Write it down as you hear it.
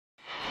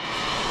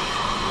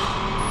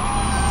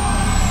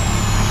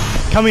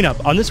Coming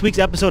up on this week's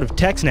episode of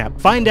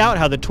TechSNAP, find out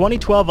how the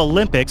 2012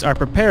 Olympics are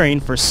preparing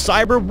for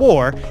cyber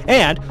war,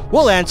 and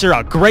we'll answer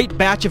a great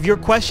batch of your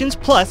questions,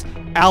 plus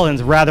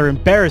Allan's rather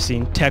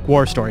embarrassing tech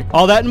war story.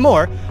 All that and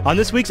more on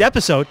this week's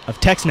episode of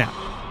TechSNAP.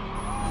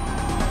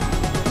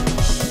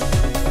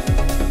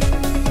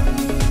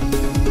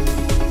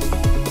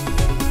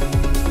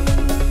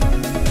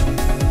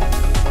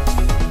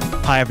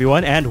 Hi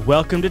everyone, and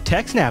welcome to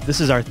TechSNAP. This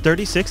is our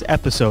 36th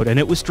episode, and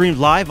it was streamed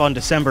live on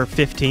December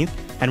 15th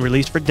and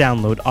released for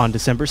download on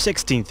December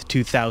 16th,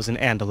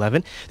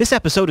 2011. This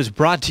episode is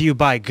brought to you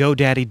by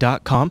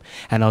GoDaddy.com,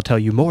 and I'll tell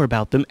you more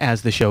about them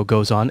as the show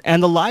goes on.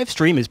 And the live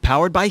stream is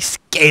powered by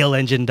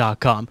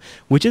ScaleEngine.com,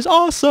 which is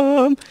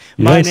awesome. Yes.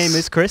 My name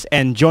is Chris,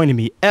 and joining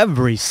me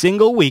every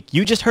single week,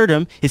 you just heard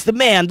him, is the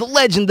man, the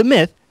legend, the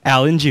myth,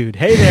 Allan Jude.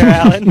 Hey there,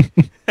 Allan.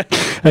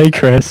 Hey,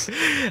 Chris.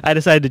 I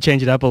decided to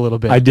change it up a little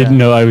bit. I didn't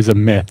know I was a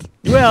myth.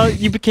 Well,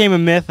 you became a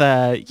myth.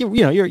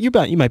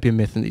 You might be a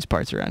myth in these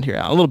parts around here.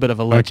 A little bit of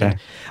a legend.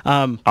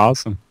 Okay.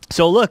 Awesome.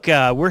 So look,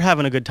 we're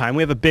having a good time.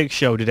 We have a big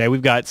show today.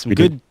 We've got some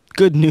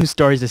good news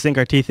stories to sink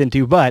our teeth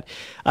into, but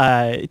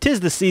 'tis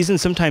the season.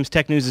 Sometimes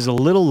tech news is a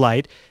little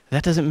light.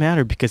 That doesn't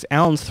matter because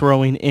Allan's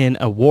throwing in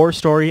a war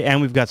story,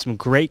 and we've got some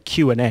great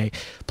Q&A,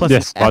 plus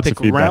an epic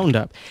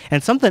roundup.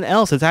 And something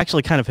else that's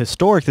actually kind of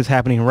historic that's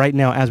happening right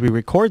now as we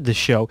record this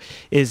show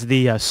is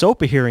the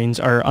SOPA hearings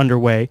are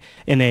underway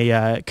in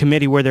a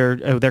committee where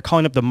they're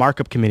calling up the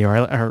markup committee,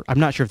 or I'm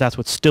not sure if that's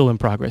what's still in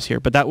progress here,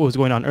 but that was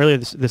going on earlier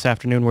this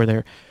afternoon where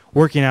they're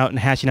working out and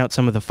hashing out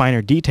some of the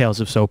finer details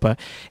of SOPA,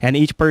 and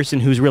each person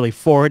who's really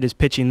for it is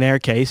pitching their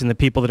case, and the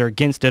people that are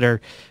against it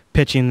are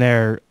pitching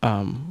their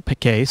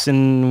case,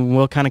 and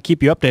we'll kind of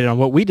keep you updated on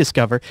what we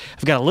discover.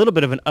 I've got a little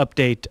bit of an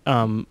update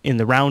in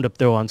the roundup,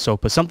 though, on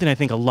SOPA, something I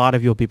think a lot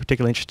of you will be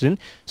particularly interested in,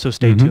 so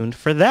stay tuned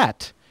for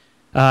that.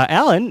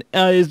 Allan,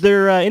 is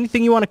there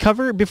anything you want to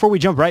cover before we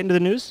jump right into the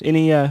news?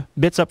 Any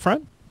bits up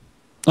front?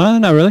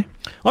 Not really.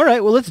 All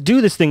right, well, let's do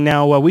this thing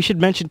now. We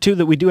should mention, too,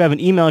 that we do have an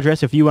email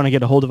address if you want to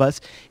get a hold of us.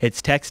 It's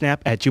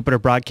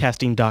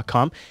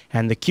techsnap@jupiterbroadcasting.com,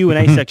 and the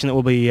Q&A section that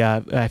we'll be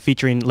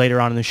featuring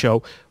later on in the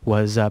show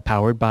was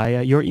powered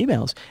by your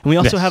emails. And we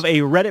also have a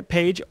Reddit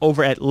page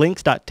over at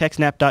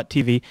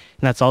links.techsnap.tv, and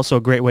that's also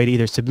a great way to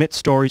either submit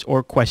stories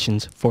or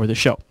questions for the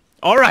show.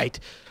 All right.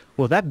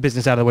 Well, that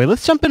business out of the way,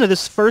 let's jump into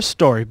this first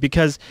story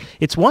because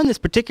it's one that's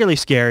particularly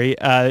scary.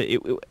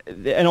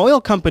 An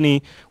oil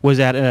company was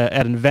at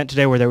an event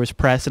today where there was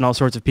press and all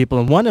sorts of people,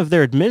 and one of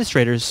their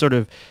administrators sort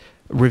of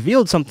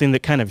revealed something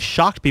that kind of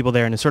shocked people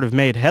there and it sort of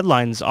made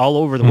headlines all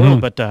over the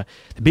world, but the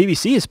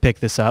BBC has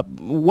picked this up.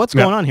 What's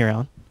going on here,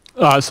 Allan?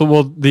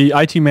 The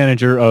IT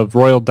manager of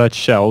Royal Dutch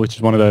Shell, which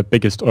is one of the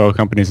biggest oil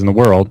companies in the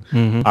world,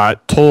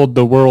 told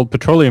the World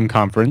Petroleum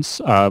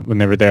Conference when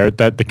they were there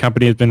that the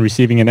company has been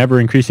receiving an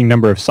ever-increasing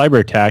number of cyber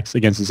attacks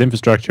against its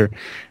infrastructure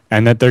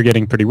and that they're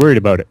getting pretty worried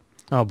about it.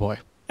 Oh, boy.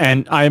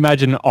 And I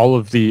imagine all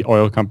of the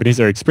oil companies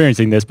are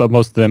experiencing this, but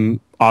most of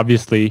them,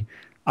 obviously,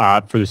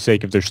 for the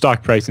sake of their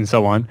stock price and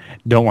so on,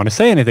 don't want to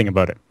say anything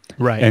about it.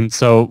 Right. And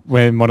so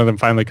when one of them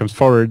finally comes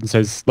forward and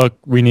says, look,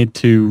 we need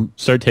to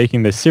start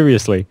taking this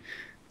seriously,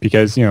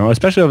 because,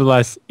 especially over the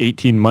last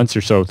 18 months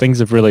or so, things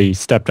have really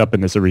stepped up in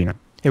this arena.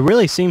 It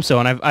really seems so,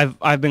 and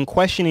I've been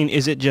questioning,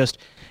 is it just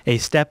a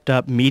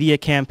stepped-up media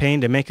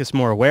campaign to make us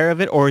more aware of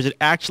it, or is it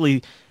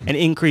actually an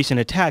increase in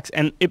attacks?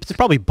 And it's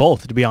probably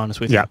both, to be honest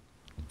with you.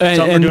 Yeah.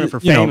 Some are doing it for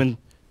fame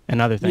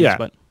and other things. Yeah.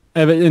 But.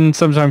 And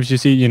sometimes you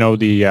see,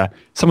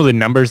 some of the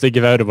numbers they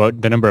give out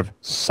about the number of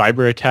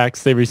cyber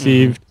attacks they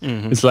received.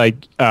 It's like,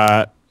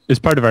 it's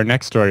part of our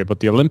next story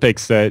about the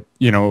Olympics that,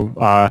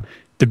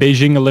 the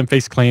Beijing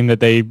Olympics claim that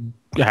they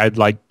had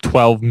like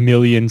 12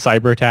 million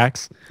cyber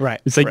attacks.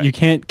 Right. It's like you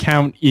can't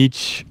count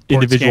each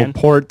individual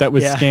port that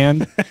was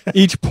scanned.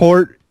 Each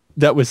port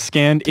that was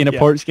scanned in a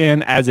port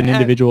scan as an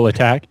individual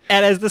attack.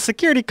 And as the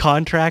security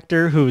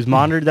contractor who's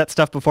monitored that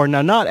stuff before,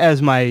 now not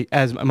as my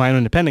own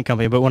independent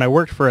company, but when I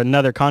worked for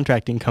another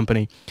contracting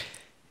company,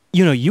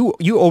 you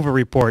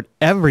over-report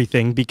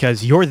everything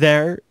because you're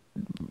there.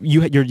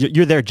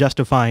 You're there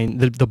justifying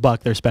the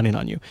buck they're spending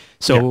on you.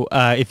 So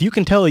if you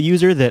can tell a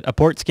user that a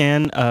port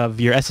scan of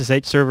your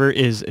SSH server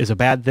is a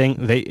bad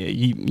thing,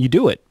 you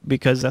do it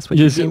because that's what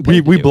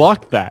we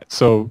blocked that.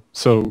 So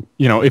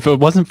if it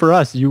wasn't for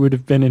us, you would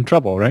have been in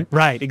trouble, right?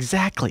 Right,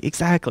 exactly.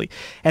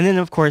 And then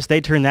of course they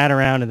turn that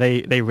around and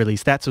they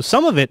release that. So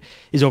some of it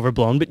is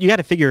overblown, but you got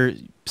to figure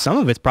some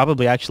of it's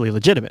probably actually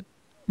legitimate.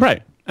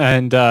 Right,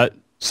 and.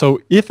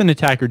 So if an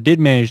attacker did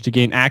manage to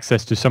gain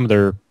access to some of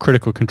their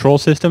critical control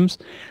systems,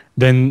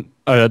 then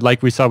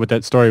like we saw with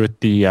that story with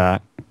the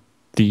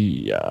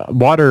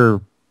water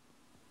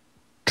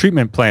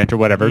treatment plant or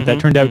whatever, that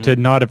turned out to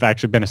not have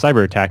actually been a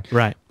cyber attack.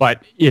 Right.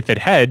 But if it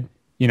had,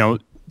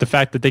 the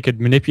fact that they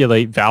could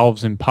manipulate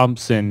valves and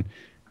pumps and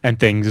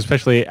things,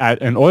 especially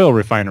at an oil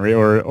refinery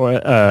or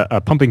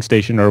a pumping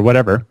station or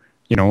whatever,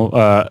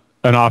 an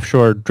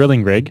offshore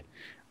drilling rig,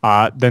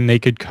 then they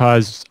could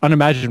cause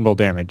unimaginable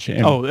damage.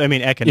 And,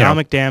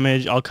 economic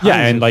damage, all kinds.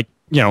 Yeah,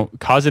 and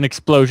cause an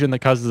explosion that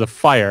causes a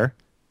fire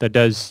that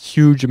does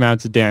huge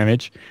amounts of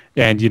damage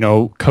and,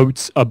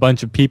 coats a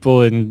bunch of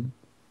people in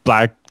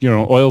black,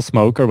 oil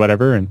smoke or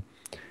whatever, and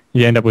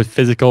you end up with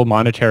physical,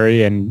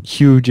 monetary, and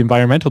huge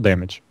environmental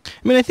damage.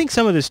 I mean, I think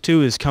some of this,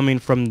 too, is coming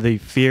from the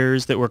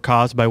fears that were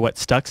caused by what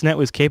Stuxnet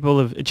was capable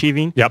of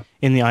achieving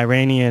in the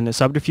Iranian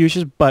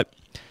subterfuges, but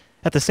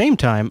at the same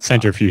time...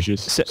 Centrifuges.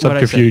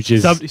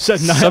 Subterfuges.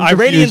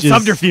 Iranian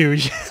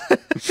subterfuge.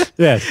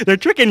 Yes. They're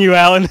tricking you,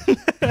 Alan.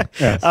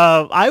 Yes.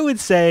 I would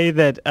say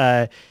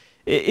that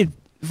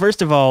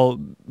first of all,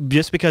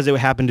 just because it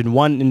happened in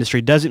one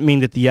industry doesn't mean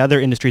that the other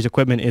industry's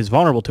equipment is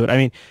vulnerable to it. I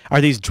mean, are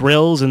these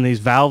drills and these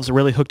valves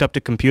really hooked up to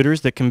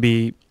computers that can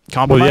be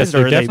compromised? Well, yes,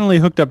 they're definitely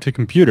hooked up to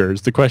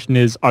computers. The question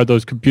is, are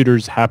those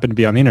computers happen to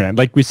be on the internet?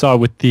 Like we saw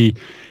with the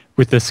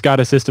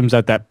SCADA systems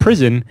at that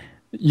prison,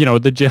 the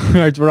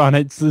jailguards were on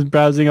it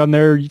browsing on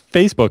their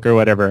Facebook or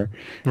whatever.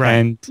 Right.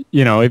 And,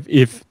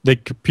 if the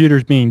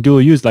computer's being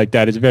dual used like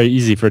that, it's very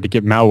easy for it to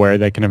get malware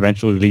that can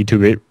eventually lead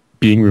to it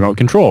being remote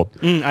controlled.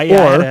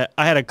 I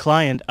had a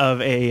client of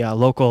a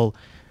local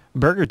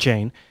burger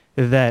chain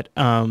that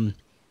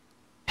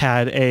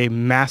had a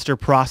master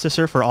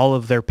processor for all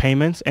of their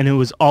payments, and it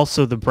was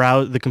also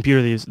the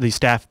computer the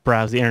staff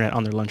browsed the internet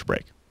on their lunch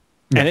break.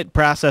 And it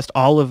processed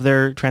all of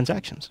their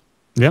transactions.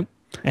 Yep.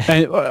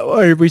 And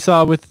or we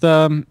saw with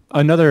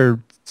another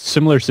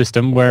similar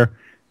system where,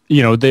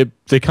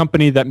 the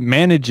company that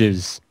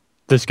manages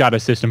the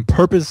SCADA system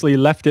purposely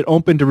left it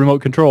open to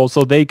remote control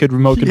so they could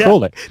remote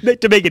control it.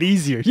 To make it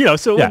easier,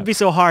 so it wouldn't be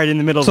so hard in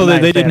the middle of the night.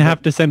 So they didn't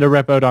have to send a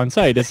rep out on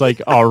site. It's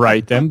like, all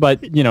right then,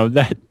 but,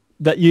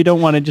 that you don't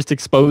want to just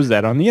expose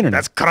that on the internet.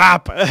 That's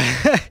crap.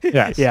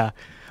 Yes. Yeah.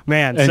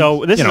 Man, and,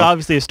 so this is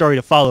obviously a story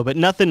to follow, but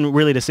nothing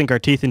really to sink our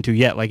teeth into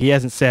yet. Like, he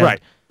hasn't said...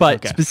 Right.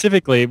 But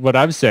specifically, what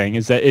I'm saying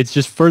is that it's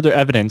just further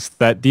evidence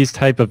that these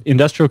type of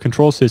industrial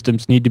control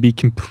systems need to be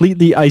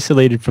completely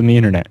isolated from the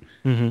internet,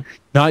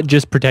 not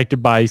just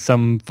protected by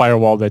some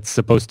firewall that's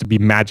supposed to be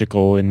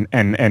magical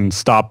and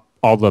stop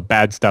all the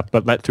bad stuff,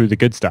 but let through the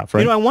good stuff,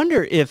 right? I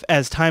wonder if,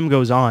 as time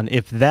goes on,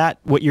 if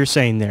what you're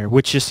saying there,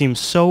 which just seems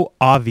so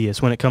obvious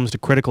when it comes to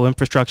critical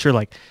infrastructure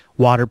like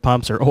water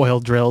pumps or oil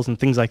drills and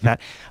things like that,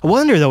 I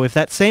wonder, though, if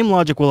that same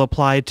logic will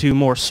apply to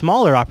more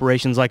smaller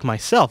operations like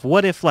myself.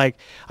 What if, I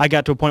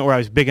got to a point where I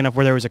was big enough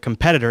where there was a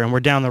competitor and we're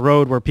down the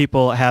road where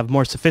people have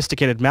more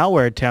sophisticated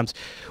malware attempts?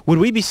 Would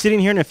we be sitting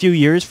here in a few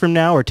years from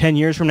now or 10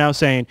 years from now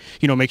saying,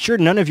 make sure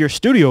none of your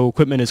studio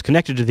equipment is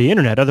connected to the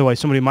internet, otherwise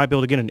somebody might be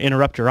able to get and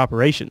interrupt your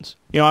operations?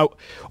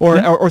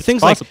 Or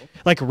things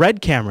like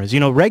Red cameras.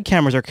 Red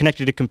cameras are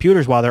connected to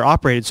computers while they're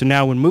operated. So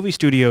now when movie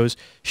studios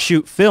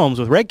shoot films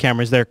with Red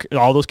cameras,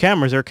 all those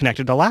cameras are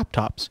connected to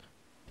laptops.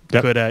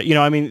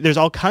 Yep. There's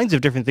all kinds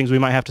of different things we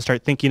might have to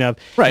start thinking of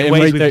in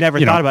ways we've never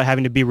thought about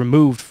having to be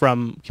removed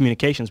from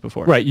communications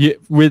before. Right.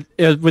 With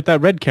that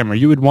Red camera,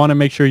 you would want to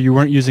make sure you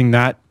weren't using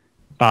that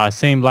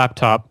same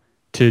laptop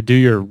to do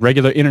your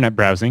regular internet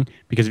browsing,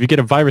 because if you get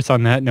a virus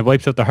on that and it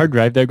wipes out the hard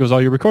drive, there goes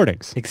all your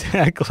recordings.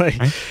 Exactly.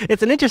 Right?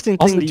 It's an interesting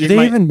thing. Also, do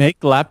they even make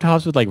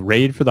laptops with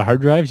RAID for the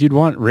hard drives? You'd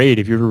want RAID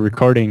if you were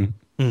recording,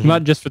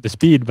 not just for the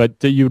speed,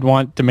 but you'd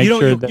want to make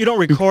sure that... You don't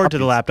record to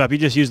the laptop. You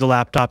just use the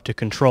laptop to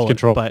control it.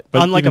 But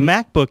unlike a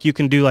MacBook, you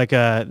can do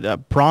a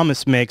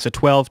Promise makes a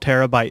 12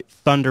 terabyte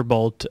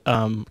Thunderbolt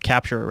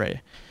capture array.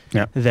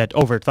 Yeah. That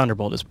over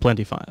Thunderbolt is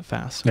plenty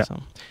fast. Yeah.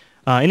 So,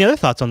 any other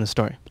thoughts on this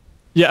story?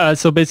 Yeah,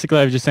 so basically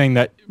I was just saying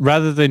that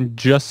rather than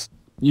just,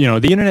 the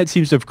internet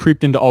seems to have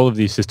creeped into all of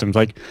these systems.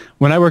 Like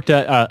when I worked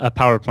at a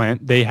power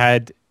plant, they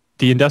had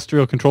the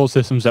industrial control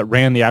systems that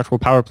ran the actual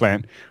power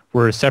plant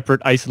were a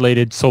separate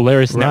isolated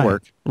Solaris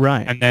network.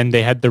 Right. And then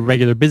they had the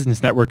regular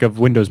business network of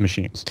Windows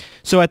machines.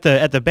 So at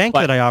the bank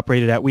that I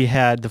operated at, we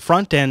had the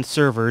front end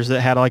servers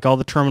that had all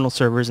the terminal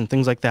servers and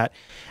things like that.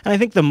 And I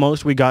think the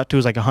most we got to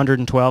was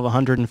 112,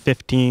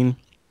 115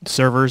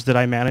 servers that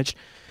I managed.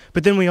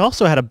 But then we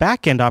also had a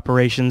back-end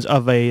operations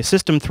of a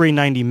System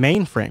 390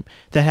 mainframe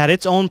that had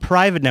its own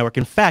private network.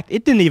 In fact,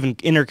 it didn't even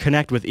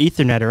interconnect with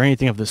Ethernet or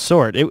anything of the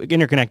sort. It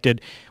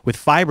interconnected with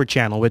Fiber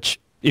Channel, which,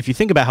 if you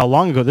think about how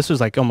long ago, this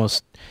was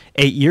almost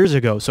 8 years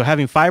ago. So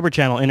having Fiber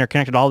Channel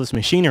interconnected all this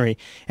machinery,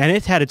 and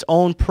it had its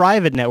own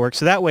private network,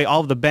 so that way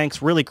all of the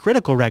bank's really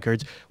critical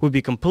records would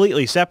be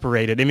completely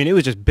separated. I mean, it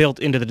was just built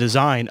into the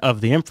design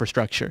of the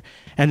infrastructure.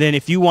 And then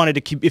if you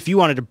wanted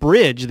to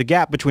bridge the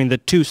gap between the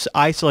two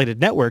isolated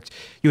networks,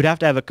 you would have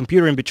to have a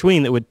computer in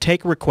between that would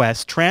take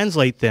requests,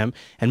 translate them,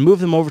 and move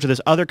them over to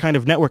this other kind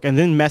of network, and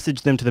then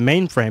message them to the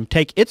mainframe,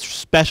 take its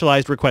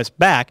specialized requests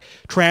back,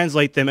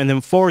 translate them, and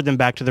then forward them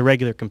back to the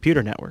regular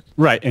computer network.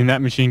 Right, and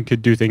that machine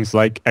could do things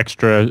like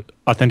extra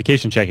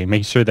authentication checking,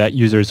 make sure that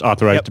user is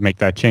authorized to make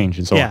that change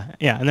and so on.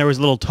 Yeah, and there was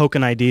little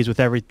token IDs with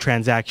every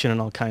transaction and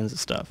all kinds of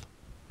stuff.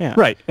 Yeah.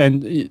 Right,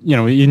 and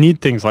you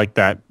need things like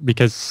that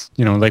because,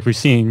 like we've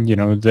seen,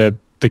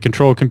 the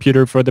control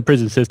computer for the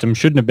prison system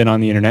shouldn't have been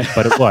on the internet,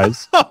 but it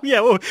was. Oh,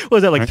 yeah, what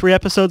was that, 3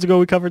 episodes ago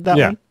we covered that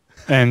one?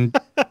 And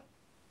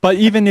but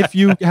even if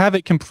you have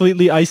it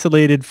completely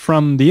isolated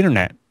from the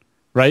internet,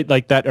 right,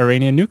 like that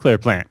Iranian nuclear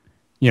plant,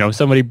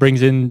 somebody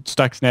brings in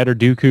Stuxnet or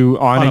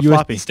Dooku on a USB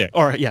floppy stick.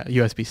 Or,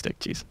 USB stick,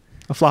 jeez.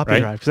 A floppy Right?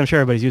 drive, because I'm sure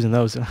everybody's using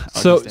those.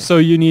 So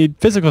you need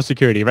physical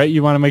security, right?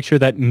 You want to make sure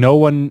that no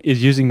one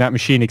is using that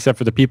machine except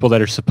for the people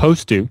that are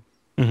supposed to,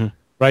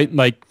 right?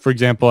 Like, for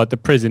example, at the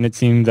prison, it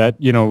seemed that,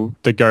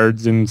 the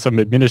guards and some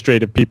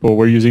administrative people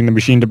were using the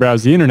machine to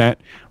browse the internet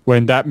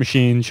when that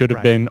machine should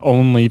have been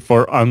only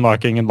for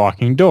unlocking and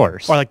locking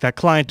doors. Or like that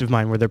client of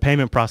mine where their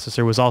payment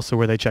processor was also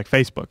where they check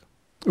Facebook.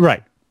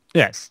 Right.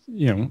 Yes.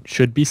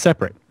 Should be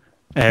separate.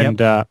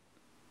 And,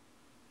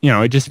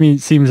 it just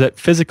seems that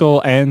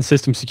physical and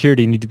system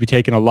security need to be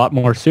taken a lot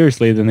more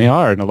seriously than they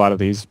are in a lot of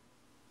these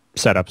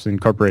setups in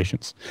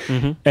corporations.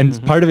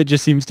 And part of it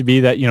just seems to be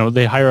that,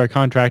 they hire a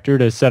contractor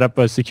to set up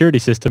a security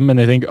system and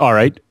they think, all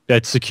right,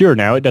 that's secure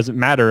now. It doesn't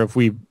matter if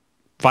we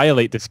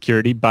violate the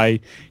security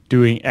by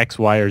doing X,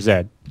 Y, or Z.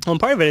 Well, and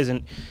part of it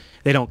isn't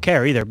they don't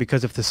care either,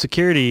 because if the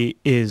security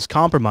is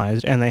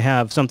compromised and they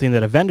have something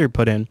that a vendor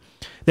put in,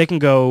 they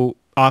can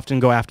often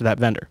go after that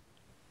vendor.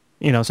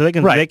 So they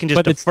can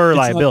just defer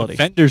liability. It's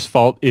not the vendor's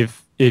fault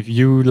if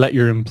you let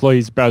your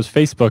employees browse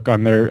Facebook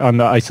on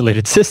the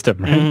isolated system,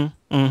 right?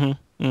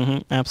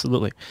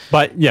 Absolutely.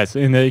 But yes,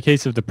 in the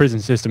case of the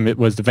prison system, it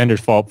was the vendor's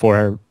fault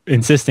for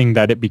insisting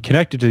that it be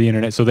connected to the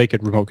internet so they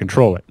could remote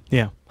control it.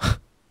 Yeah.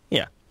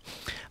 Yeah.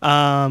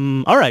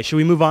 All right. Should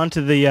we move on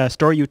to the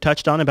story you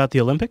touched on about the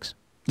Olympics?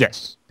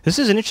 Yes. This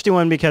is an interesting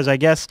one because I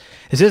guess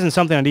this isn't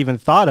something I'd even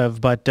thought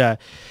of, but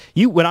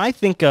when I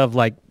think of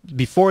like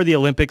before the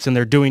Olympics and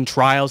they're doing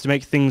trials to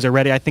make things are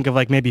ready, I think of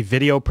like maybe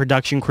video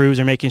production crews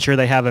are making sure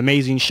they have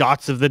amazing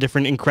shots of the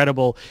different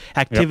incredible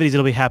activities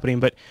that'll be happening.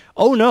 But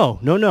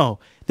no.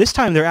 This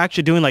time they're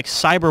actually doing like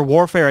cyber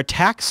warfare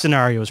attack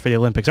scenarios for the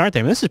Olympics, aren't they?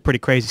 I mean, this is pretty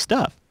crazy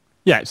stuff.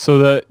 Yeah,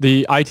 so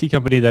the IT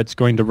company that's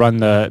going to run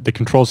the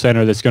control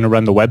center that's going to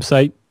run the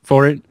website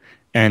for it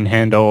and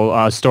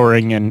handle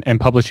storing and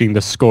publishing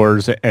the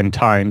scores and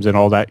times and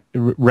all that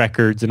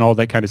records and all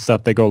that kind of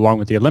stuff that go along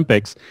with the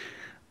Olympics,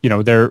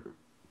 they're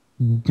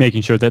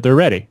making sure that they're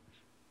ready.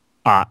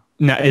 Now,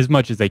 as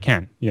much as they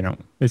can,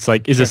 It's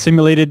like, is a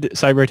simulated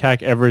cyber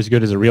attack ever as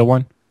good as a real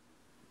one?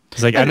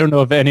 It's like, I don't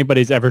know if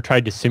anybody's ever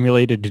tried to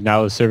simulate a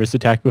denial of service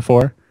attack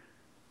before,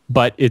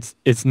 but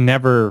it's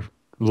never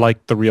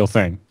like the real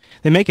thing.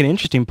 They make an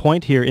interesting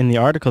point here in the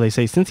article. They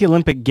say, since the last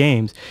Olympic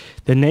Games,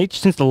 the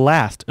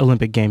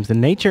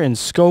nature and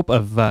scope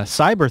of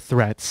cyber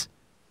threats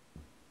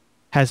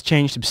has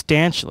changed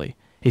substantially.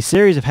 A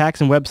series of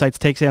hacks and websites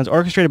takedowns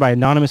orchestrated by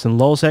Anonymous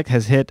and Lulzsec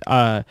has hit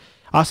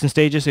Austin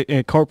stages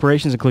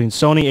corporations including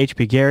Sony,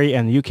 HP Gary,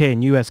 and the UK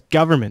and US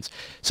governments.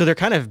 So they're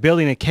kind of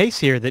building a case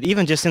here that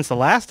even just since the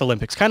last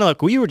Olympics, kind of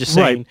like we were just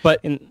saying. Right,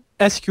 but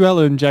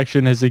SQL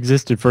injection has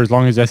existed for as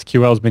long as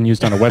SQL has been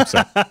used on a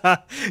website.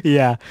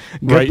 Yeah,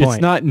 good point.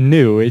 It's not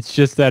new. It's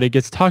just that it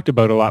gets talked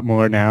about a lot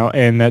more now,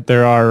 and that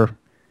there are,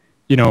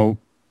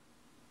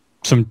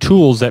 some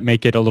tools that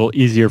make it a little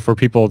easier for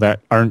people that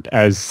aren't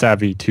as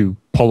savvy to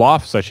pull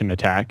off such an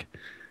attack.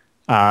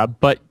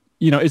 But,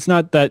 it's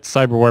not that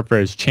cyber warfare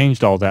has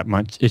changed all that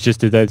much. It's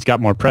just that it's got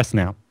more press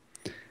now.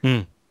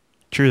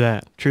 True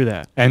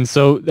that. And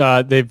so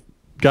they've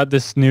got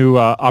this new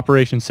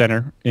operations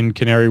center in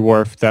Canary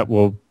Wharf that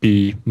will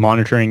be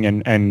monitoring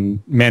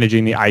and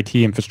managing the IT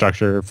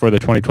infrastructure for the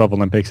 2012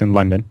 Olympics in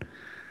London.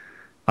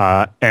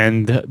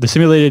 And the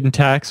simulated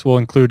attacks will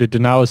include a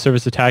denial of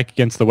service attack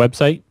against the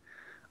website,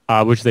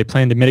 which they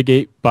plan to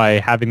mitigate by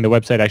having the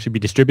website actually be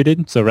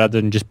distributed. So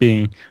rather than just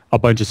being a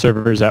bunch of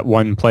servers at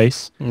one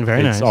place,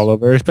 Very nice. It's all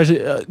over. Especially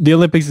the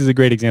Olympics is a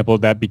great example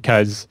of that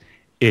because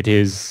it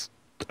is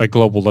a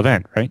global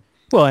event, right?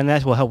 Well, and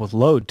that will help with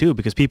load too,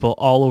 because people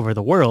all over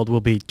the world will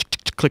be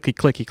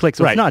clicky.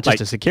 So it's not just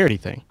a security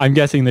thing. I'm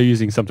guessing they're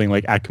using something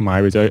like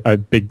Akamai, which is a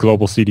big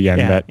global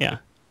CDN. Yeah.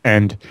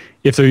 And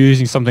if they're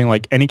using something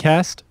like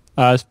Anycast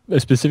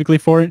specifically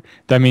for it,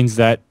 that means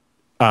that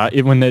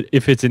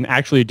if it's an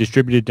actually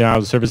distributed denial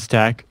of service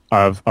attack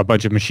of a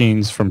bunch of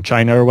machines from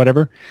China or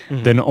whatever,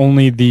 then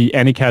only the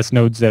Anycast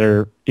nodes that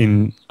are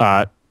in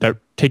that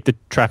take the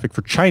traffic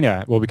for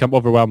China will become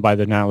overwhelmed by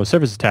the denial of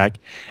service attack,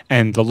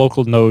 and the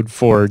local node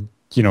for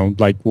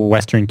like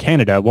Western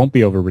Canada won't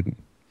be overridden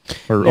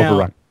or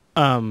overrun.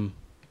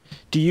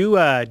 Do you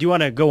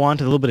want to go on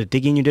to the little bit of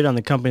digging you did on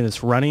the company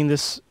that's running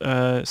this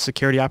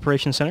security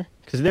operations center?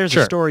 Because there's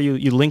a story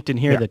you linked in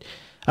here that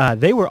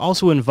they were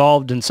also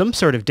involved in some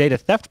sort of data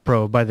theft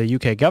probe by the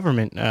UK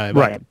government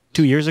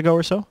 2 years ago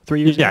or so,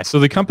 3 years ago? Yeah, so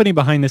the company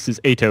behind this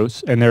is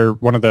Atos, and they're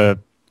one of the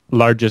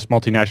largest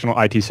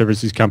multinational IT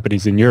services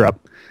companies in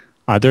Europe.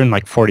 They're in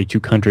like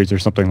 42 countries or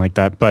something like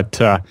that, but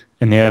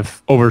and they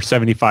have over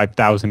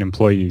 75,000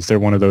 employees. They're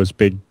one of those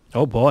big,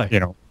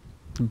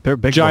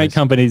 big giant boys.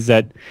 companies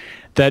that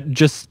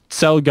just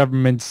sell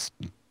governments,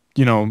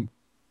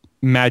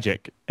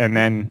 magic, and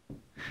then,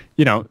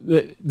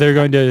 they're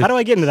going to. How do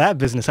I get into that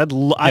business?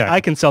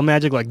 I can sell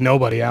magic like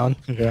nobody, Allan.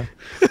 Yeah.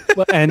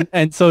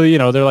 and so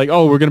they're like,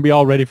 oh, we're going to be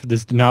all ready for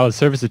this denial of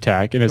service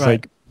attack, and it's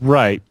like,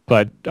 right,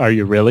 but are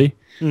you really?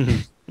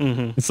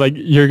 It's like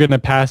you're going to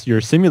pass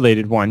your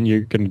simulated one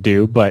you're going to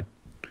do, but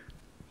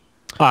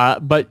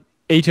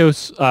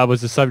Atos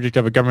was the subject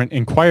of a government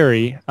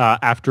inquiry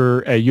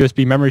after a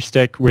USB memory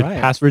stick with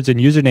passwords and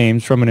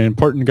usernames from an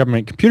important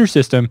government computer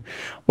system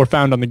were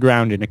found on the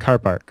ground in a car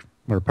park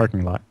or a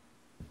parking lot.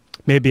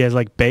 Maybe as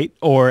like bait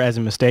or as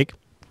a mistake?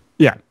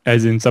 Yeah,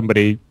 as in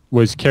somebody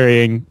was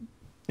carrying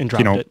and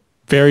dropped it.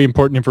 Very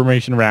important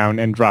information around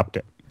and dropped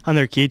it. On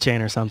their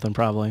keychain or something,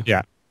 probably.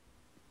 Yeah.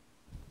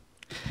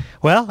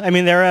 Well, I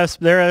mean, they're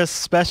a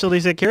specialty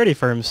security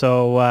firm,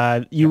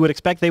 so you would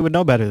expect they would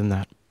know better than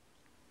that.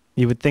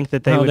 You would think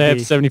that they would. They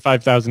have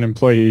 75,000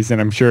 employees, and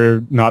I'm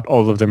sure not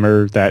all of them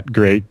are that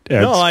great.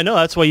 No, I know.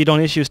 That's why you don't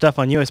issue stuff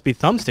on USB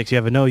thumbsticks. You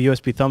have a no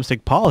USB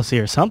thumbstick policy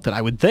or something,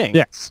 I would think.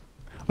 Yes.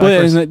 Well,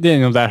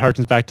 that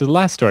harkens back to the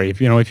last story.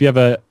 If you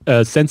have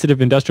a sensitive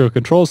industrial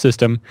control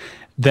system,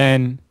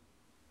 then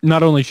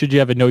not only should you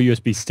have a no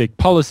USB stick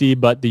policy,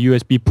 but the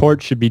USB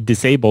port should be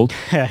disabled.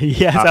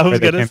 Yes, I was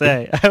going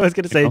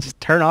to say,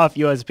 just turn off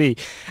USB.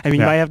 I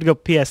mean, you might have to go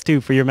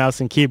PS2 for your mouse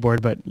and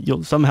keyboard, but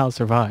you'll somehow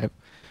survive.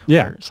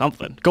 Yeah. Or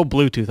something. Go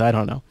Bluetooth, I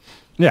don't know.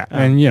 Yeah,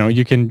 and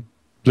you can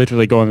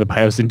literally go in the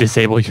BIOS and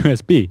disable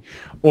USB,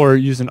 or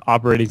use an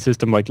operating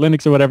system like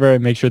Linux or whatever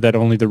and make sure that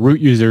only the root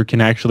user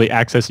can actually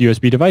access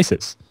USB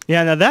devices.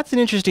 Yeah, now that's an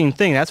interesting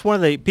thing. That's one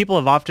of the people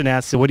have often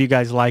asked, so what do you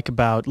guys like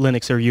about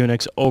Linux or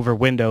Unix over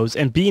Windows?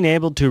 And being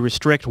able to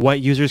restrict what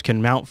users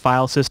can mount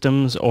file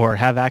systems or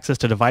have access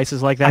to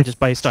devices like that just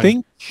by starting.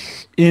 I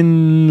think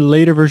in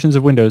later versions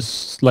of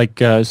Windows, like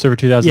Server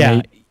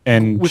 2008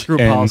 and with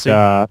group policy,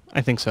 I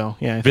think so.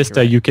 Yeah,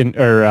 Vista, you can,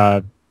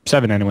 or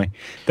 7 anyway,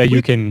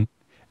 you can.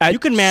 You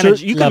can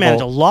manage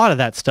a lot of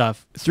that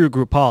stuff through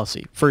group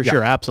policy, for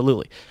sure,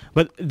 absolutely.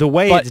 But the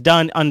way it's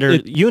done under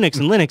Unix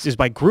and Linux is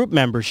by group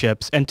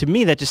memberships, and to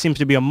me that just seems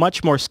to be a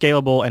much more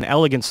scalable and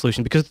elegant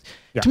solution, because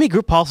to me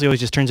group policy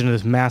always just turns into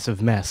this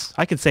massive mess.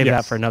 I could save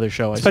that for another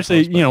show.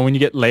 Especially, when you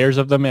get layers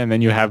of them, and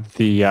then you have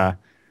the...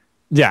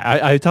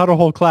 I taught a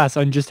whole class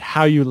on just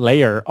how you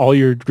layer all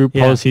your group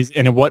policies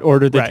and in what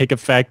order they take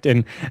effect,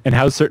 and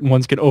how certain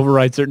ones can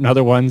override certain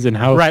other ones, and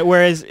how... Right,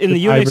 whereas in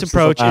the Unix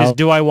approach is,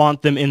 do I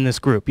want them in this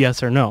group,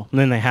 yes or no? And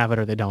then they have it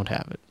or they don't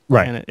have it.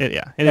 Right. And it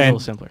is a little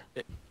simpler.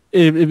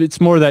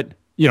 It's more that,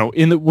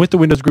 with the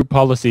Windows group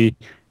policy,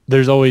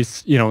 there's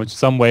always,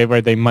 some way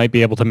where they might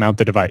be able to mount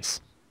the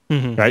device,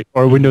 right?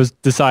 Or Windows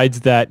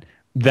decides that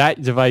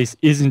device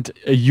isn't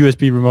a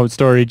USB remote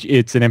storage,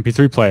 it's an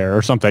MP3 player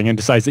or something, and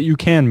decides that you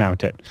can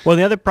mount it. Well,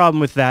 the other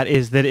problem with that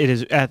is that it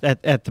is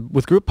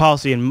with group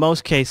policy, in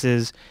most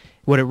cases,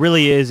 what it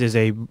really is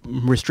a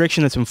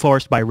restriction that's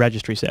enforced by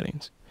registry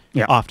settings.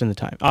 Yeah. Often the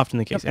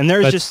case. And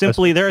there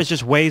is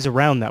just ways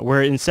around that,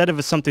 where instead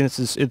of something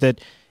that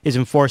is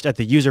enforced at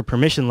the user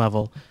permission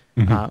level,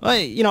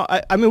 I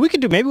mean, we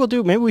should do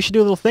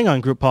a little thing on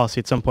group policy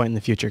at some point in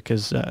the future,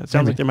 because it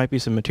sounds like there might be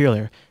some material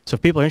here. So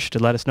if people are interested,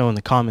 let us know in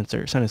the comments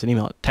or send us an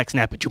email at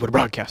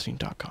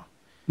TechSNAP@jupiterbroadcasting.com.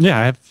 Yeah,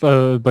 I have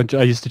a bunch.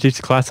 I used to teach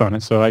a class on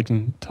it, so I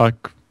can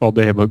talk all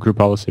day about group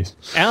policies.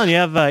 Alan, you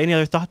have any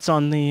other thoughts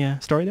on the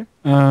story there?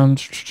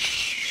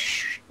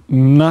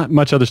 Not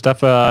much other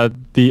stuff.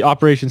 The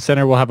operations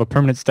center will have a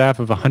permanent staff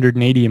of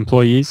 180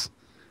 employees,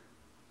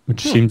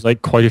 which seems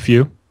like quite a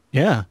few.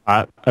 Yeah.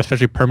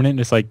 Especially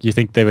permanent. It's like you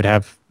think they would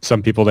have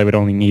some people they would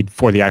only need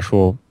for the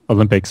actual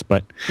Olympics,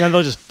 but... Yeah,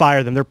 they'll just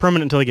fire them. They're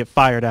permanent until they get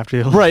fired after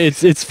the Olympics.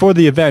 Right, it's for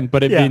the event,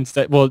 but it means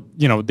that,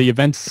 the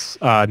event's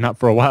not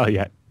for a while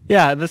yet.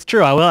 Yeah, that's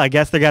true. Well, I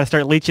guess they got to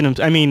start leeching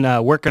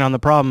them. Working on the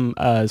problem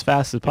as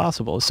fast as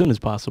possible, as soon as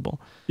possible.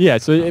 Yeah,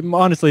 so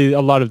honestly,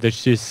 a lot of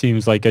this just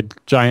seems like a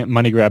giant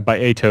money grab by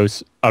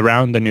Atos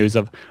around the news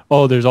of,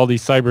 there's all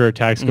these cyber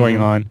attacks going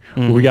on.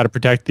 We got to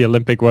protect the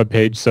Olympic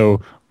webpage,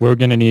 so we're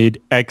going to need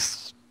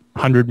X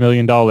 $100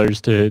 million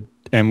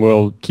and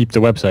we'll keep the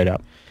website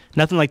up.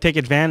 Nothing like taking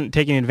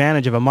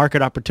advantage of a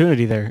market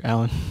opportunity there,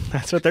 Alan.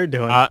 That's what they're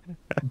doing.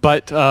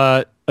 But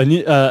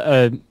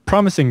a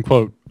promising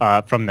quote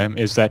from them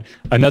is that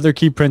another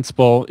key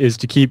principle is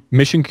to keep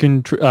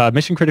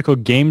mission-critical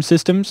game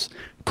systems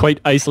quite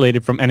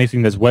isolated from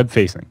anything that's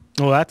web-facing.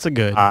 Well, that's a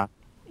good...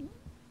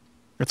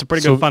 That's a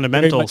pretty good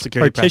fundamental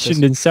security practice.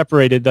 Partitioned and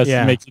separated, thus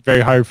makes it very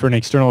hard for an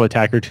external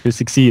attacker to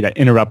succeed at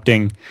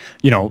interrupting,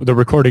 the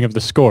recording of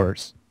the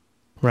scores.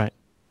 Right.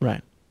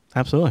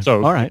 Absolutely.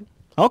 So, all right.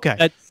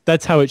 Okay.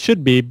 That's how it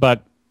should be,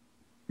 but,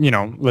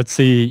 let's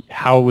see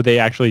how they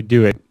actually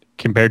do it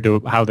compared to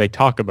how they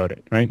talk about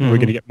it, right? We're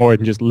going to get more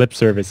than just lip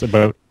service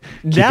about...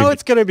 Now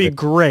it's going to be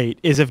great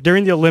is if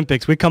during the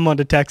Olympics we come on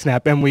to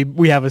TechSNAP and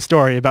we have a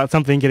story about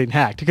something getting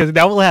hacked, because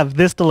now we'll have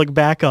this to look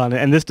back on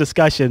and this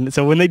discussion.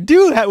 So when they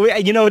do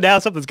that, now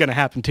something's going to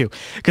happen too,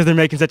 because they're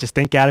making such a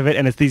stink out of it,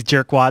 and it's these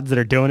jerkwads that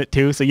are doing it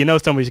too. So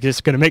somebody's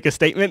just going to make a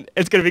statement.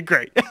 It's going to be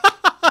great.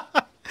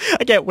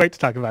 I can't wait to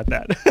talk about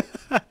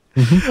that.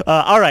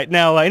 All right.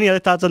 Now, any other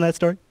thoughts on that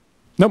story?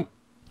 Nope.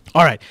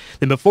 All right.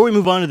 Then before we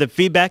move on to the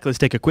feedback, let's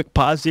take a quick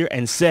pause here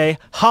and say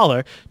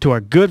holler to our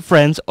good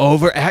friends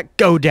over at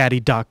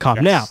GoDaddy.com.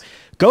 Yes. Now,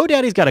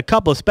 GoDaddy's got a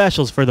couple of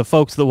specials for the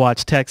folks that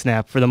watch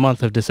TechSNAP for the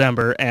month of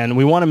December, and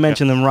we want to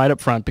mention them right up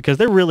front because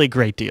they're really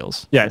great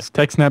deals. Yes,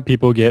 TechSNAP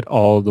people get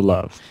all the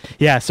love.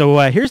 Yeah, so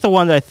here's the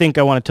one that I think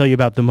I want to tell you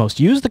about the most.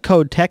 Use the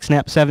code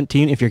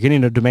TechSNAP17 if you're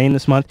getting a domain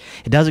this month.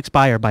 It does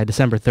expire by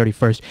December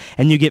 31st,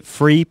 and you get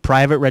free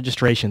private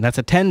registration. That's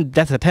a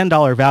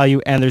 $10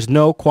 value, and there's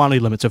no quantity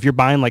limit. So if you're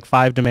buying like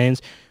 5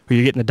 domains, or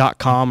you're getting a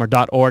 .com or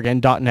 .org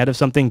and .net of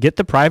something, get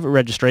the private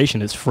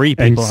registration. It's free,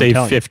 people. And save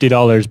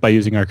 $50 by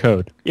using our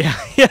code. Yeah,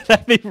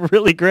 that'd be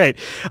really great.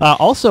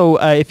 Also,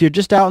 if you're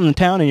just out in the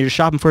town and you're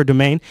shopping for a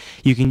domain,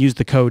 you can use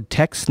the code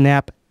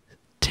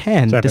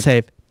TechSNAP10 to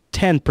save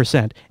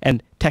 10%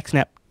 and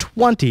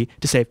TechSNAP20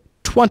 to save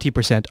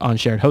 20% on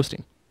shared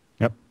hosting.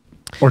 Yep.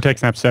 Or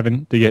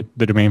TechSNAP7 to get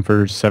the domain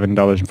for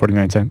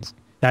 $7.49.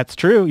 That's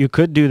true. You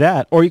could do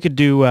that. Or you could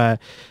do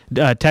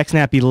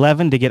TechSNAP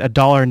 11 to get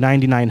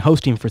 $1.99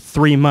 hosting for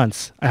 3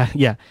 months.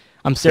 Yeah,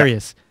 I'm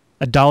serious.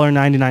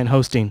 $1.99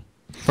 hosting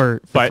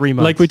for 3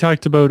 months. Like we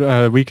talked about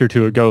a week or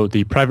two ago,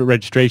 the private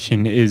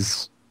registration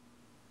is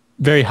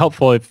very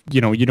helpful if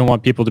you don't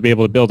want people to be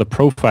able to build a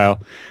profile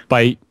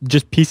by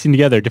just piecing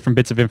together different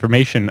bits of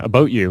information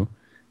about you.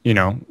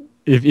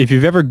 If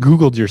you've ever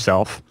Googled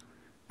yourself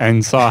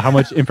and saw how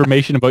much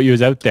information about you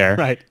is out there.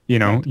 Right. You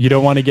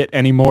don't want to get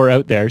any more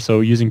out there,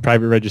 so using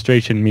private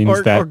registration means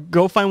or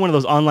go find one of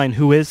those online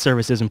Whois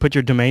services and put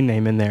your domain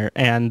name in there,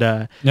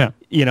 and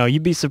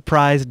you'd be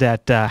surprised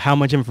at how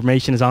much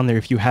information is on there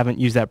if you haven't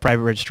used that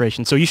private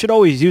registration. So you should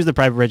always use the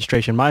private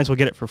registration. Might as well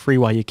get it for free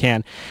while you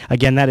can.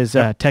 Again, that is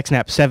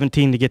TechSNAP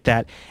 17 to get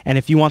that, and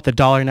if you want the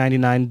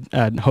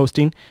 $1.99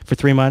 hosting for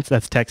 3 months,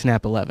 that's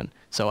TechSNAP 11.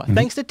 So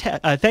thanks to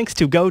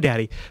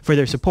GoDaddy for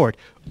their support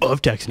of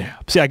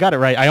TechSNAP. See, I got it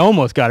right. I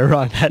almost got it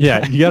wrong that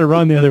time. You got it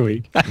wrong the other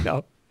week. I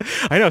know.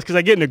 It's because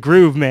I get in a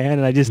groove, man,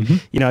 and I just,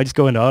 I just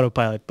go into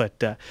autopilot.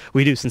 But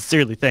we do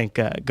sincerely thank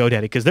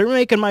GoDaddy because they're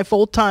making my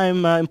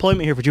full-time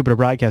employment here for Jupiter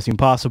Broadcasting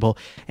possible.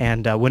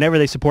 And whenever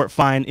they support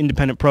fine,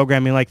 independent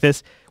programming like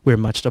this, we're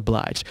much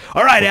obliged.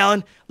 All right,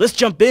 Allan, let's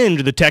jump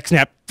into the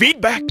TechSNAP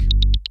feedback.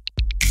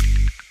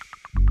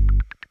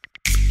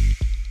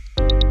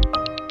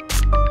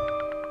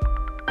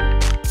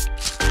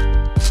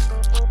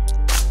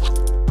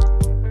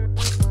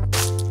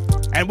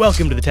 And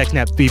welcome to the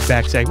TechSNAP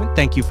feedback segment.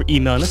 Thank you for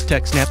emailing us,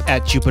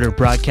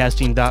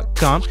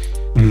 techsnap@jupiterbroadcasting.com.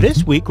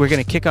 This week, we're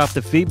going to kick off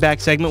the feedback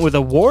segment with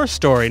a war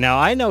story. Now,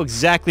 I know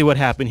exactly what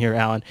happened here,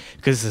 Allan,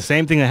 because it's the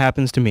same thing that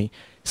happens to me.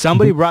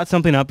 Somebody brought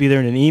something up either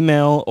in an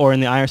email or in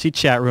the IRC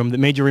chat room that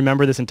made you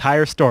remember this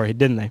entire story,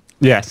 didn't they?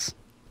 Yes.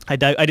 I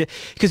did.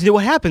 Because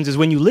what happens is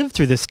when you live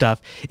through this stuff,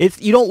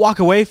 you don't walk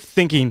away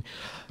thinking,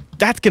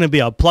 that's going to be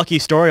a plucky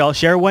story I'll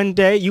share one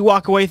day. You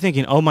walk away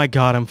thinking, oh my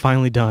God, I'm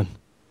finally done.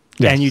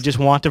 Yes. And you just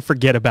want to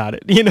forget about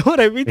it. You know what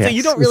I mean? Yes. So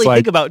you don't really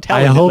think about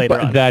telling it later on.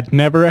 I hope that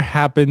never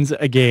happens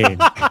again.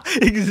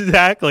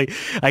 Exactly.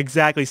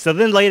 So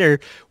then later,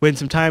 when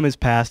some time has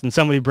passed and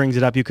somebody brings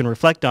it up, you can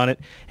reflect on it,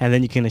 and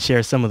then you can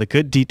share some of the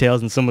good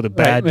details and some of the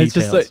bad details. It's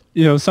just like,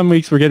 some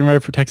weeks we're getting ready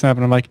for TechSNAP,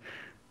 and I'm like,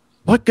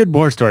 what good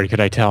war story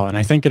could I tell? And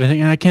I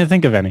can't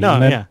think of any. No.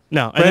 And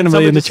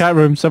randomly in the chat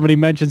room, somebody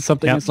mentions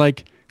something. It's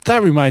like,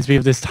 that reminds me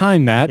of this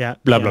time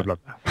that blah, blah, blah.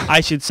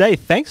 I should say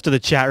thanks to the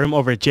chat room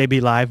over at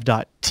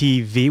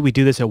jblive.tv. We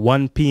do this at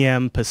 1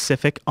 p.m.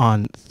 Pacific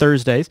on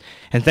Thursdays.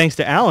 And thanks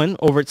to Allan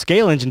over at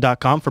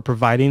scaleengine.com for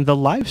providing the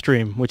live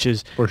stream, which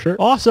is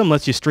awesome.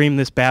 Lets you stream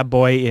this bad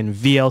boy in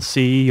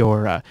VLC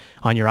or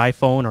on your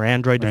iPhone or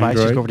Android device.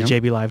 Just go over to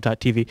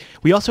jblive.tv.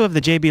 We also have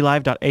the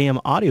jblive.am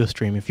audio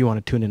stream if you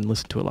want to tune in and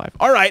listen to it live.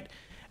 All right,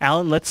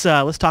 Allan, let's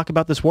talk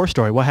about this war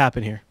story. What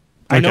happened here?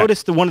 I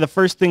noticed one of the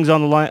first things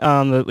on the line.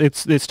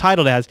 It's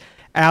titled as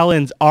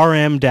Allan's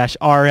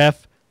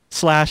RM-RF/war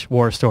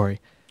story.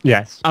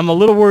 Yes. I'm a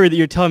little worried that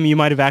you're telling me you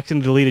might have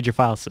accidentally deleted your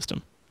file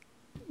system.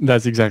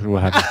 That's exactly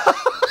what happened.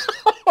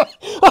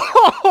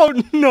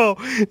 Oh no,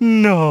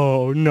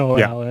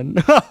 Allan.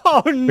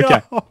 Oh no.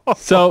 Okay.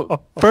 So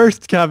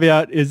first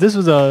caveat is this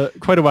was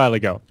quite a while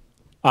ago.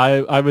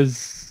 I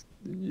was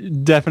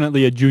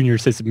definitely a junior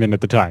sysadmin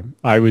at the time.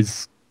 I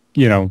was,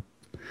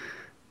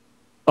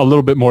 a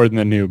little bit more than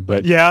a noob,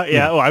 but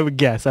yeah. Oh, I would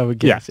guess.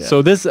 Yeah.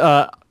 So this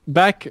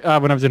back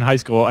when I was in high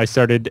school, I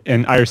started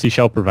an IRC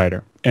shell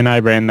provider, and I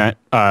ran that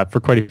for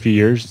quite a few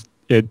years.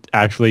 It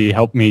actually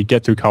helped me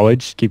get through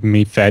college, keeping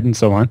me fed and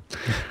so on.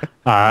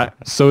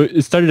 So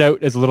it started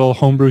out as a little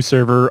homebrew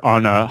server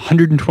on a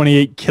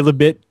 128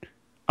 kilobit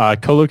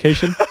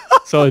co-location.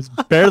 So it's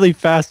barely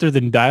faster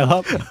than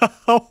dial-up.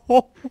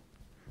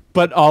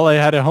 But all I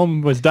had at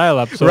home was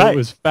dial-up, so it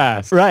was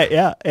fast. Right.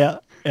 Yeah.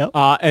 Yep.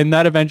 And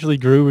that eventually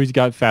grew. We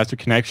got faster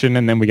connection,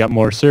 and then we got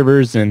more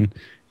servers. And,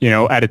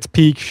 at its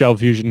peak, Shell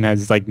Fusion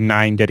has like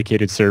 9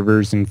 dedicated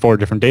servers and 4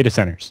 different data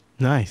centers.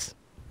 Nice.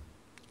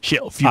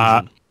 Shell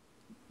Fusion.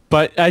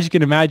 But as you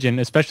can imagine,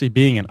 especially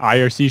being an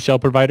IRC shell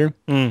provider,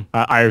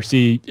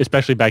 IRC,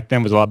 especially back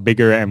then, was a lot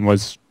bigger and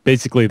was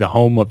basically the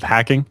home of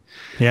hacking.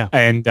 Yeah.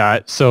 And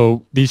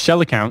so these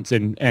shell accounts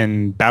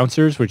and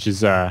bouncers, which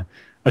is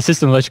a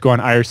system that lets you go on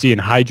IRC and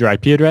hide your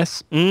IP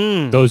address.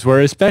 Those were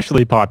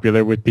especially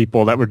popular with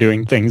people that were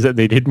doing things that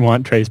they didn't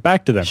want traced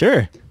back to them.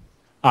 Sure.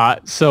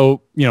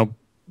 So,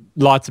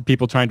 lots of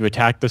people trying to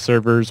attack the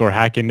servers or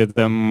hack into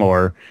them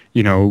or,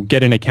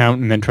 get an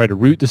account and then try to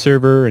root the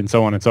server and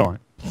so on and so on.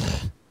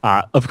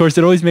 Of course,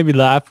 it always made me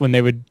laugh when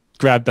they would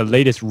grab the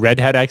latest Red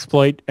Hat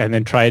exploit and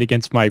then try it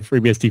against my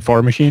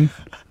FreeBSD4 machine.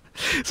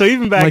 So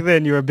even back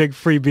then, you were a big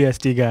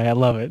FreeBSD guy. I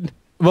love it.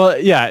 Well,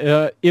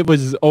 yeah, it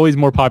was always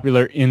more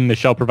popular in the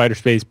shell provider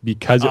space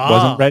because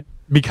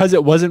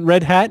it wasn't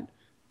Red Hat,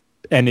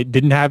 and it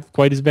didn't have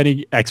quite as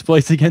many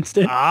exploits against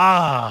it.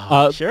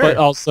 Sure. But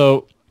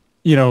also,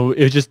 it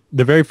was just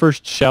the very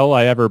first shell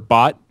I ever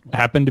bought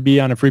happened to be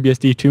on a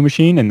FreeBSD 2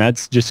 machine, and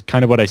that's just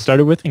kind of what I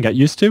started with and got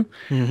used to.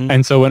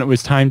 And so when it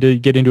was time to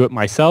get into it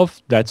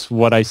myself, that's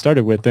what I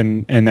started with,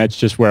 and that's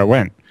just where I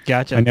went.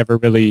 Gotcha. I never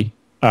really...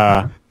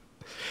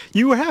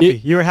 you were happy.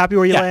 You were happy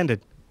where you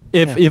landed.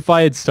 If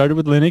I had started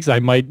with Linux, I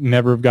might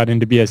never have got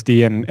into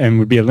BSD and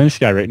would be a Linux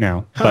guy right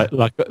now. But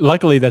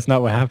luckily, that's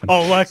not what happened.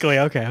 Oh, luckily.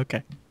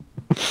 Okay.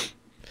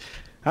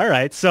 All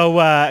right. So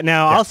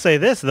now I'll say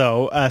this,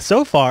 though.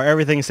 So far,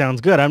 everything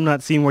sounds good. I'm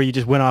not seeing where you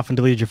just went off and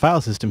deleted your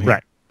file system here.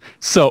 Right.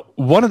 So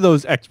one of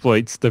those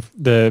exploits,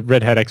 the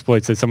Red Hat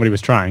exploits that somebody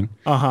was trying,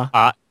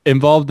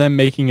 involved them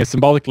making a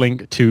symbolic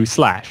link to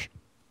 /.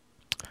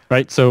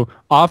 Right, so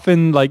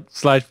often like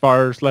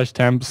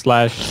 /var/temp/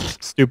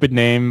 stupid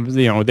name,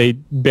 they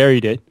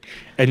buried it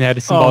and had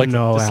a symbolic link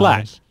to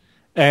 /.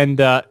 And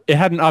it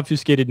had an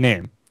obfuscated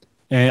name.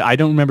 And I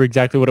don't remember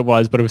exactly what it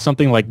was, but it was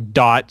something like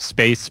dot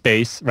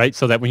space, right?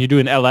 So that when you do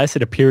an ls,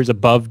 it appears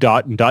above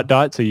dot and dot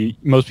dot. So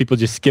most people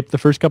just skip the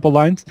first couple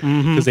lines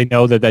because they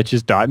know that that's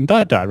just dot and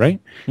dot dot, right?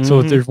 So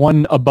if there's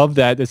one above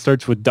that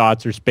starts with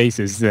dots or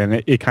spaces,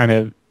 then it kind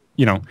of,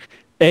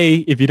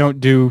 if you don't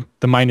do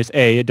the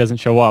 -a, it doesn't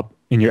show up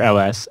in your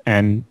ls,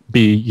 and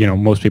B,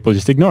 most people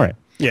just ignore it.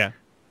 Yeah.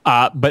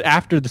 But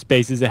after the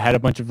spaces, it had a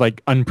bunch of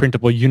like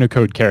unprintable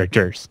Unicode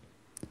characters,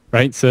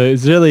 right? So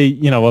it's really,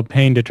 a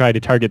pain to try to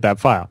target that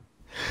file.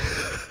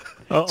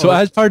 So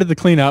as part of the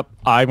cleanup,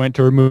 I went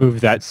to remove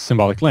that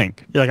symbolic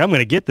link. You're like, I'm going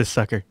to get this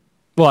sucker.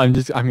 Well, I'm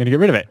going to get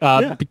rid of it.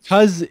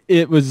 Because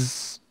it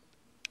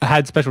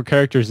had special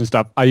characters and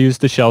stuff, I used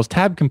the shell's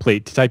tab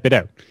complete to type it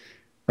out,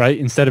 right?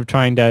 Instead of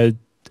trying to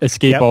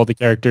escape all the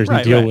characters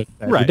and deal with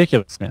that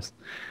ridiculousness.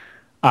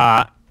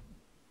 Now,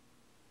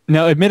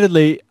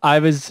 admittedly, I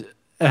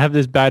have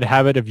this bad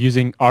habit of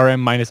using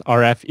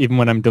rm-rf even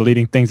when I'm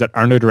deleting things that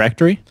aren't a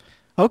directory.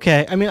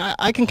 Okay, I mean,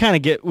 I can kind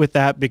of get with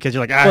that because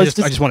you're like, I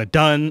just want it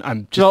done.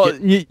 I'm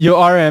just you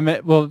RM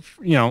it. Well,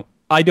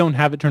 I don't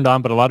have it turned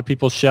on, but a lot of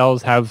people's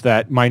shells have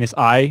that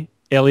 -i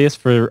alias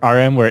for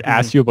RM where it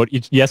asks you about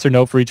each yes or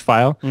no for each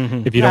file.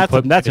 If you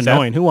don't that's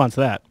annoying. Who wants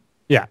that?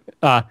 Yeah.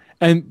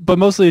 But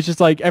mostly it's just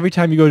like every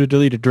time you go to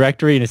delete a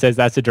directory and it says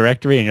that's a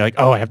directory and you're like,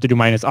 oh, I have to do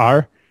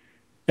 -r.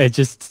 It's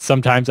just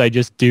sometimes I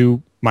just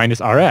do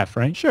 -rf,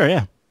 right? Sure,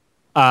 yeah.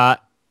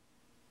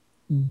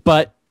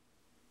 But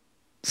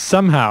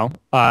somehow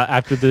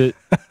after the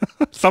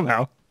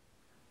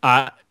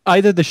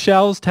either the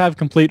shells tab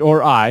complete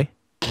or I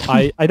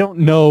don't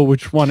know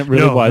which one it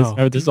really was.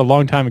 No. This is a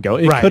long time ago.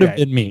 It could have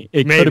been me.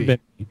 It could have been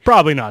me.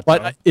 Probably not.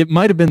 But it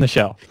might have been the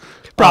shell.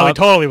 Probably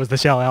totally was the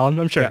shell, Alan.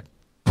 I'm sure. Yeah.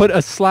 Put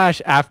a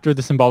 / after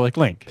the symbolic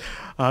link.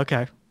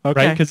 Okay.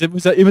 Right? Because it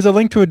was a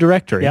link to a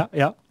directory.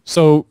 Yeah.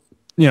 So,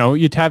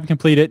 you tab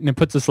complete it and it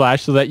puts a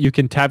 / so that you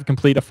can tab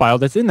complete a file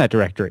that's in that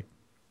directory.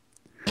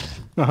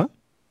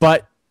 But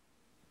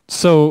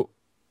so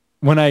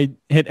when I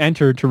hit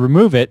enter to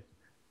remove it,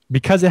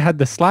 because it had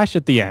the /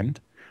 at the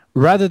end,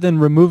 rather than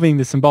removing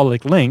the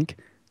symbolic link,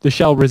 the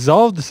shell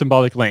resolved the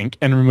symbolic link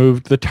and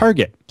removed the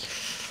target,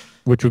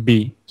 which would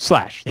be /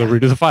 the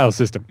root of the file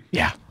system.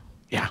 Yeah.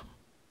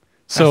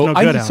 So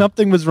I knew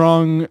something was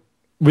wrong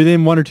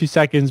within 1 or 2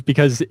 seconds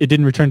because it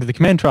didn't return to the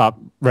command prompt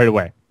right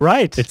away.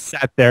 Right. It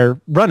sat there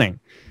running.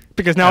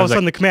 Because now all of a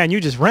sudden the command you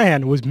just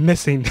ran was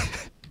missing.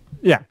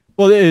 Yeah.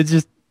 Well, it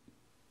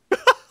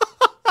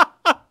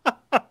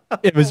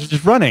was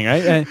just running,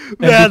 right? And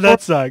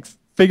that sucks.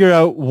 Figure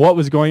out what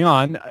was going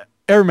on.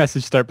 Error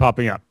messages start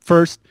popping up.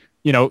 First,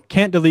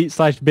 can't delete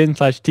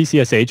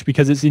 /bin/tcsh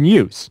because it's in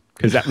use,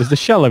 because that was the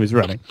shell I was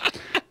running.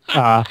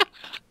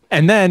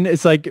 And then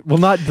it's like,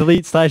 will not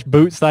delete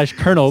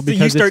 /boot/kernel so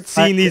because you start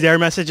seeing these error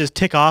messages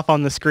tick off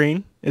on the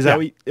screen. Is that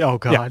what? Oh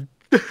God.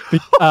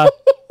 Yeah.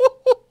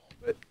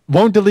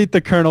 Won't delete the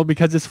kernel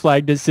because it's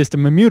flagged as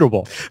system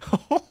immutable.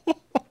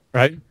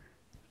 Right.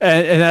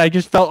 And I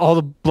just felt all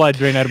the blood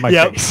drain out of my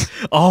face.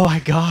 Oh my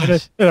God.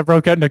 And I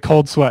broke out in a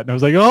cold sweat and I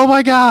was like, oh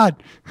my God.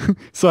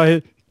 So I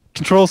hit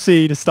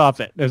Control-C to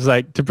stop it. It was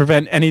like to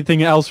prevent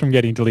anything else from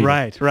getting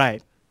deleted.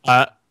 Right.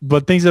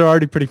 But things are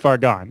already pretty far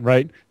gone,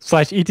 right?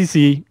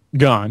 /etc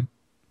gone.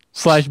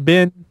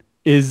 /bin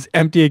is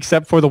empty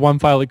except for the one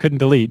file it couldn't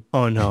delete.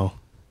 Oh no.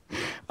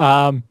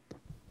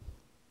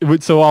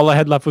 So all I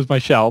had left was my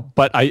shell,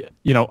 but I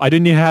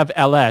didn't even have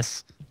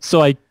ls,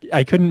 so I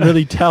couldn't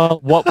really tell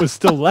what was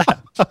still left.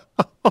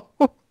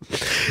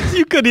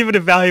 You couldn't even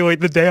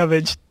evaluate the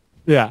damage.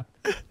 Yeah.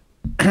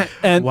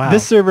 And Wow.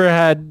 this server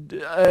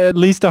had at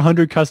least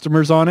 100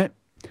 customers on it.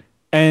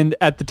 And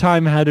at the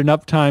time had an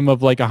uptime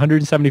of like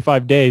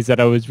 175 days that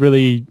I was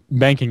really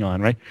banking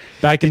on, right?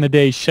 Back in the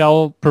day,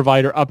 shell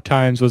provider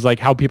uptimes was like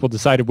how people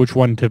decided which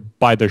one to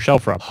buy their shell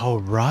from. Oh,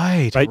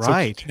 right.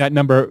 Right? So that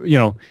number,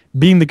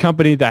 being the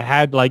company that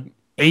had like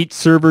 8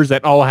 servers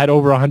that all had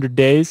over 100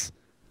 days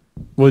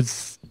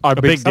was our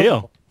A big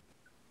deal.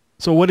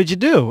 So what did you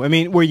do? I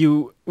mean,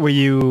 so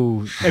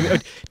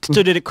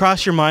did it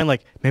cross your mind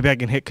like, maybe I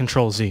can hit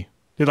Control Z?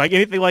 Did like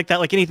anything like that,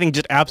 like anything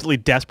just absolutely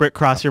desperate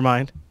cross your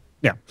mind?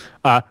 Yeah.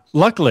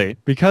 Luckily,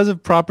 because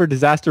of proper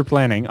disaster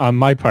planning on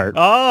my part,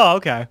 Oh,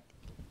 okay.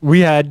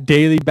 we had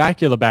daily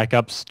Bacula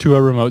backups to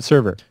a remote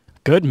server.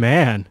 Good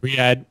man. We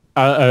had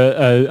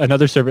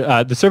another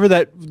server. The server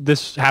that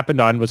this happened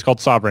on was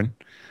called Sovereign,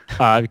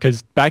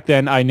 because back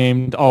then I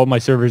named all my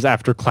servers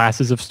after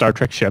classes of Star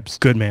Trek ships.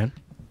 Good man.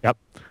 Yep.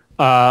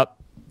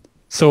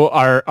 So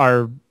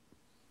our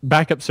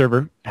backup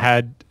server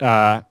had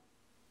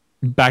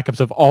backups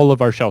of all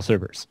of our shell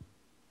servers.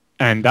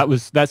 And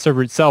that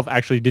server itself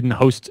actually didn't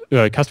host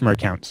customer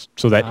accounts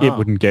so that it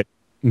wouldn't get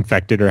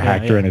infected or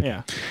hacked or anything.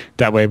 Yeah.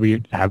 That way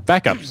we have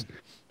backups.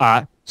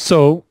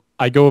 So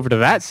I go over to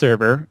that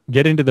server,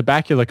 get into the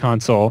Bacula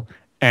console,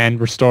 and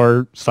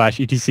restore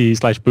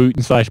 /etc/boot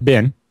and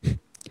 /bin.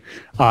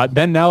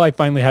 Then now I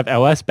finally have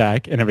LS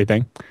back and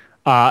everything.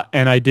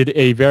 And I did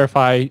a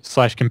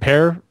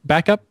verify/compare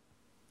backup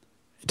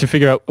to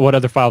figure out what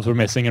other files were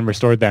missing and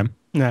restored them.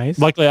 Nice.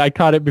 Luckily, I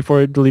caught it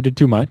before it deleted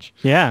too much.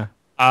 Yeah.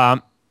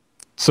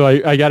 So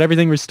I got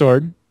everything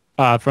restored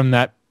from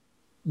the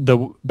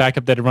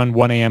backup that had run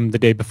 1 a.m. the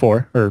day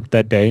before, or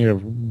that day,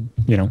 or,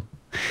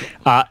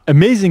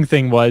 amazing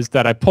thing was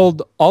that I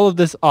pulled all of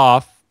this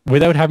off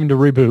without having to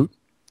reboot,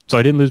 so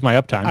I didn't lose my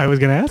uptime. I was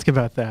going to ask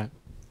about that.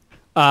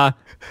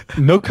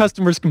 No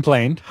customers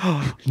complained.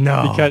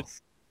 No.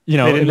 Because,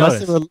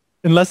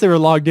 unless they were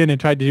logged in and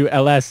tried to do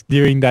LS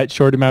during that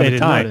short amount of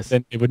time,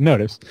 then they would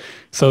notice.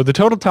 So the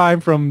total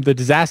time from the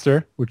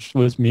disaster, which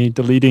was me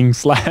deleting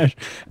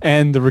 /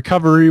 and the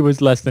recovery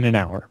was less than an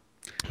hour.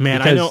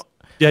 Man, I know.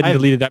 You hadn't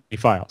deleted that many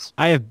files.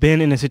 I have been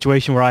in a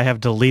situation where I have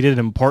deleted an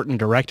important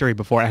directory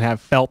before and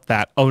have felt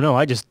that, oh no,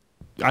 I just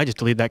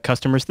deleted that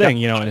customer's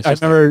thing, And it's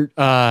just, I remember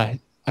I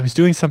was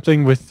doing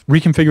something with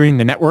reconfiguring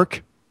the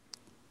network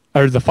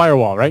or the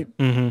firewall, right?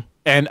 Mm-hmm.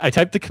 And I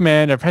type the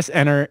command, I press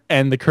enter,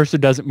 and the cursor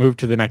doesn't move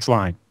to the next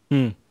line.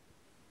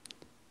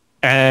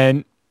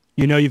 And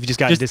you've just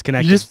gotten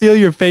disconnected. You just feel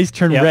your face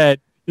turn red.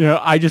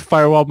 I just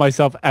firewalled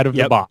myself out of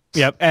the box.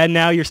 Yep. And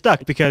now you're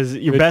stuck because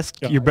you're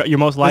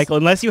most likely,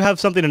 unless you have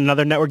something in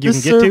another network you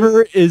can get to. The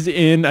server is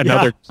in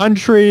another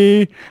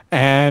country,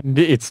 and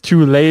it's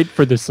too late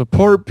for the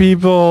support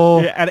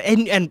people. Yeah,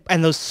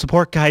 and those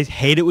support guys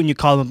hate it when you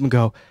call them and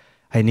go,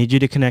 I need you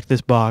to connect this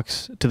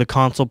box to the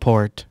console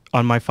port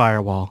on my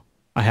firewall.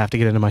 I have to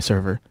get into my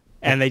server.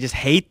 And they just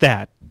hate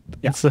that.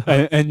 Yeah. So,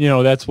 and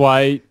that's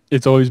why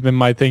it's always been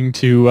my thing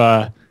to,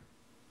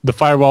 the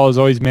firewall is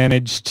always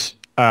managed.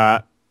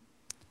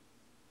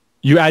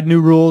 You add new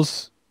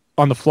rules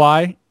on the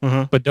fly,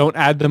 but don't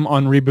add them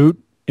on reboot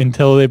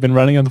until they've been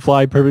running on the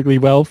fly perfectly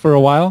well for a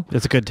while.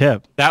 That's a good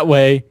tip. That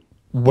way,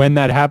 when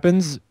that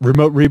happens,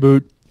 remote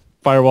reboot,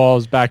 firewall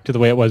is back to the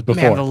way it was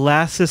before. Man, the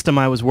last system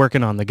I was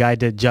working on, the guy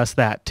did just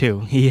that too.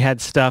 He had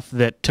stuff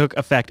that took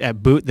effect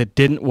at boot that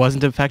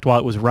wasn't in effect while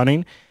it was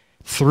running.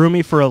 Threw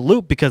me for a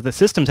loop because the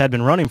systems had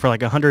been running for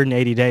like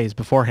 180 days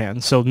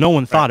beforehand. So no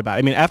one thought about it.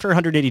 I mean, after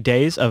 180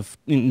 days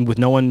with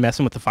no one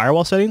messing with the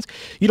firewall settings,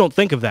 you don't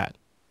think of that.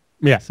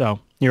 Yeah. So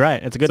you're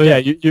right. It's a good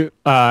tip.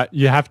 Yeah,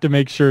 you have to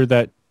make sure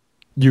that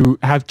you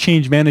have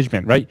change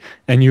management, right?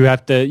 And you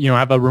have to,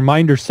 have a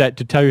reminder set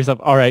to tell yourself,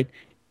 all right,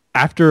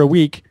 after a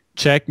week,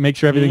 check, make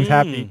sure everything's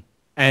happy,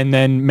 and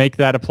then make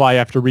that apply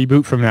after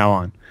reboot from now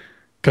on.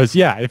 Because,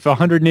 if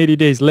 180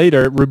 days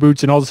later it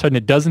reboots and all of a sudden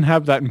it doesn't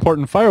have that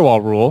important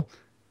firewall rule,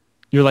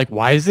 you're like,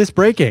 why is this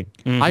breaking?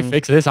 I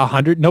fixed this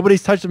 100.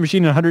 Nobody's touched the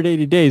machine in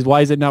 180 days.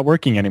 Why is it not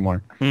working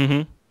anymore?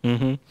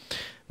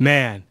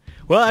 Man.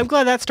 Well, I'm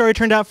glad that story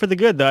turned out for the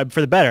good, though,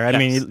 for the better. I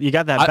mean, you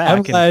got that back.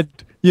 I'm glad.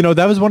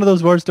 That was one of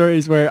those war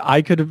stories where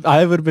I would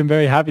have been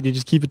very happy to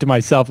just keep it to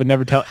myself and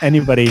never tell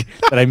anybody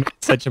that I made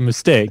such a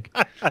mistake.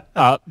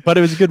 But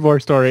it was a good war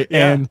story.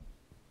 Yeah. And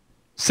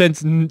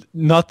since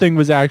nothing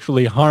was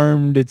actually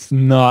harmed, it's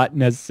not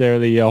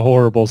necessarily a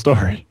horrible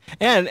story.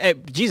 And,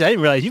 geez, I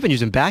didn't realize you've been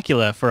using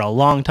Bacula for a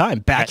long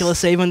time. Bacula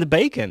saving the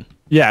bacon.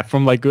 Yeah,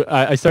 from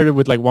I started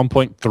with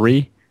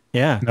 1.3.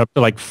 Yeah. And up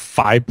to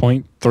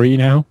 5.3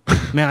 now.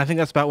 Man, I think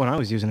that's about when I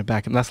was using it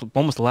back. And that's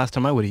almost the last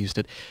time I would have used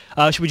it.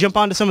 Should we jump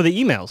on to some of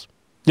the emails?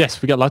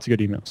 Yes, we got lots of good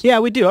emails. Yeah,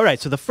 we do. All right,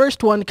 so the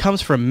first one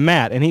comes from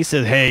Matt, and he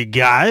says, hey,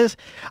 guys,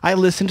 I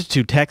listened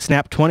to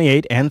TechSNAP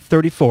 28 and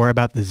 34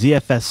 about the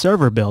ZFS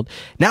server build.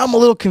 Now I'm a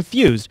little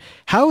confused.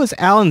 How is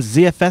Allan's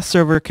ZFS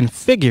server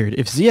configured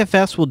if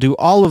ZFS will do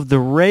all of the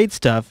RAID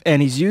stuff,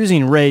 and he's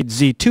using RAID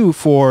Z2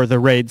 for the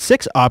RAID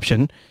 6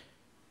 option?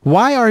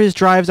 Why are his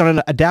drives on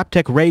an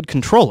Adaptec RAID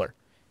controller?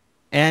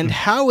 And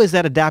how is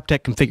that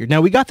Adaptec configured?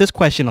 Now, we got this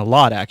question a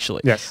lot,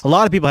 actually. Yes. A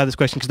lot of people have this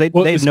question because they've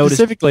noticed...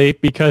 Specifically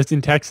because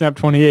in TechSNAP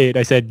 28,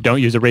 I said,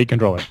 don't use a RAID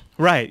controller.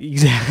 Right.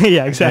 Exactly.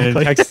 Yeah,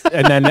 exactly.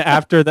 And then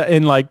after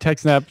in like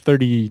TechSNAP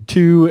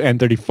 32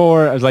 and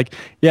 34, I was like,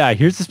 yeah,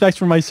 here's the specs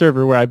for my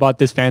server where I bought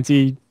this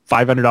fancy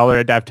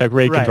 $500 Adaptec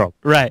RAID controller.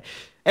 Right.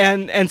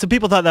 And so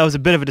people thought that was a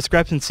bit of a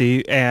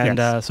discrepancy, and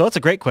so that's a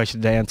great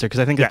question to answer because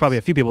I think there's probably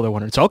a few people that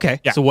wondered. So,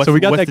 okay. Yeah. So we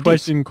got that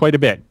question quite a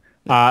bit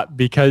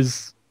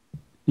because...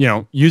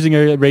 using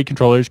a RAID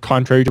controller is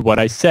contrary to what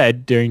I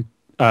said during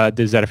the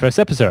ZFS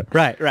episode.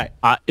 Right.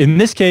 In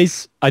this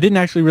case, I didn't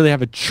actually really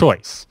have a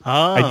choice.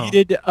 Oh. I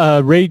needed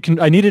a RAID.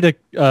 I needed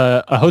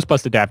a host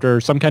bus adapter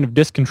or some kind of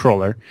disk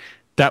controller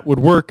that would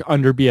work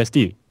under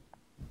BSD.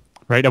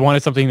 Right. I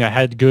wanted something that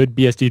had good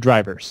BSD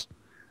drivers.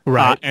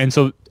 Right. And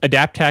so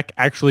Adaptec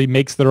actually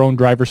makes their own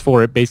drivers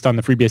for it based on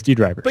the FreeBSD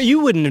drivers. But you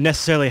wouldn't have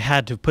necessarily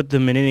had to put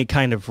them in any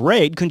kind of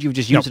RAID. Couldn't you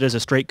just use it as a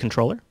straight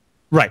controller?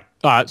 Right.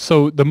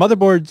 So the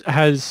motherboard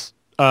has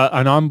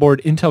an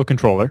onboard Intel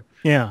controller.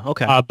 Yeah,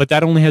 okay. But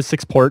that only has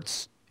 6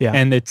 ports. Yeah.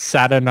 And it's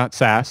SATA, not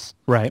SAS.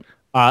 Right.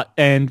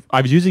 And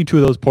I was using 2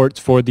 of those ports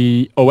for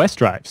the OS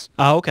drives.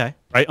 Oh, okay.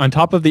 Right. On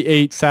top of the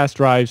 8 SAS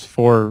drives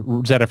for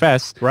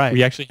ZFS, right,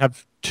 we actually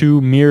have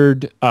 2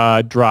 mirrored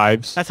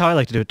drives. That's how I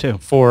like to do it too.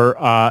 For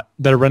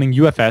that are running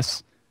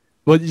UFS.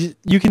 Well,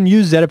 you can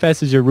use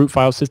ZFS as your root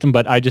file system,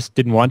 but I just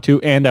didn't want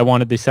to, and I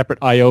wanted the separate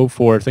I/O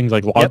for things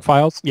like log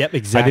files. Yep,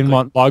 exactly. I didn't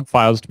want log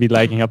files to be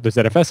lagging up the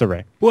ZFS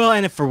array. Well,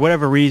 and if for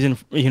whatever reason,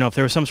 if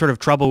there was some sort of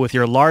trouble with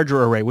your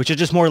larger array, which is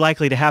just more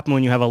likely to happen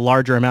when you have a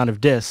larger amount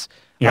of disks,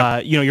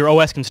 your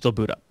OS can still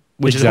boot up,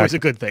 which is always a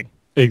good thing.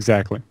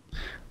 Exactly.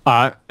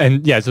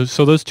 And yeah,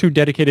 so those 2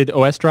 dedicated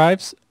OS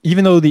drives,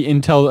 even though the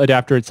Intel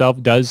adapter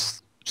itself does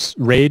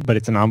RAID, but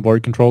it's an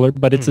onboard controller,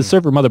 but it's a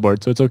server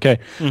motherboard, so it's okay.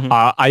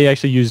 I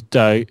actually used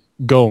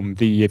GOM,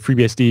 the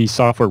FreeBSD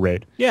software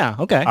RAID. Yeah,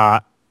 okay.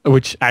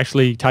 Which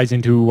actually ties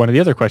into one of the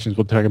other questions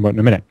we'll talk about in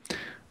a minute.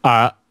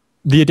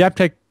 The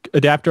Adaptec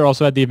adapter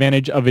also had the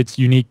advantage of its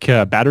unique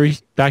battery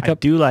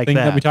backup thing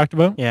that we talked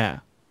about. Yeah,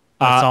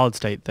 a solid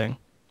state thing.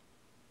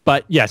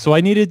 But yeah, so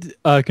I needed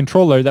a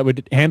controller that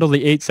would handle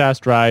the 8 SAS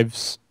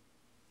drives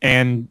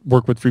and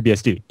work with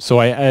FreeBSD. So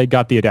I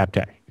got the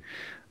Adaptec.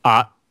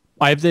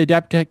 I have the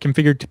Adaptec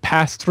configured to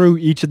pass through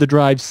each of the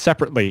drives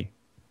separately.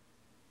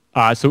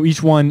 So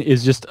each one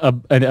is just a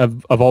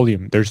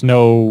volume. There's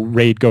no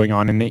RAID going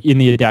on in the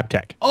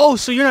Adaptec. Oh,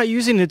 so you're not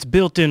using its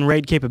built-in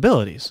RAID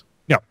capabilities?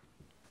 No.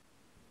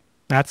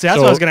 That's what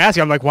I was going to ask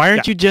you. I'm like, why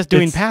aren't you just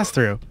doing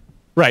pass-through?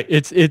 Right.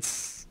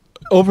 It's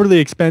overly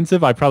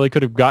expensive. I probably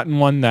could have gotten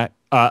one that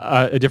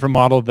a different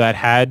model that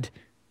had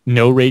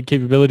no RAID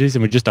capabilities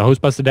and with just a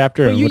host bus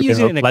adapter. But you use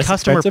it in a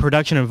customer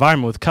production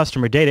environment with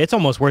customer data. It's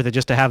almost worth it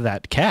just to have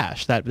that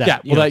cache. That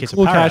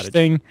cool cache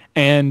thing,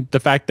 and the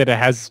fact that it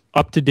has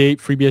up-to-date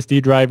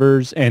FreeBSD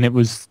drivers, and it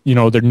was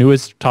their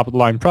newest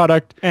top-of-the-line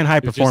product and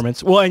high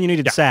performance. Well, and you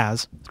needed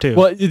SAS too.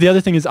 Well, the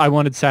other thing is I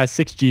wanted SAS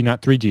 6G,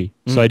 not 3G,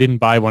 so I didn't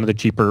buy one of the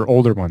cheaper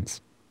older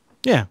ones.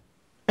 Yeah,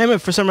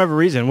 and for some other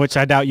reason, which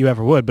I doubt you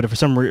ever would, but if for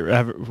some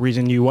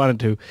reason you wanted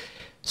to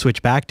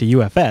switch back to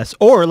UFS,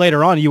 or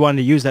later on you wanted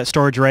to use that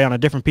storage array on a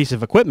different piece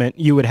of equipment,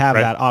 you would have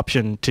that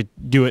option to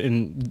do it,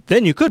 and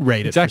then you could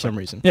RAID it for some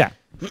reason. Yeah.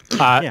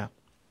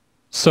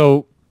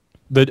 So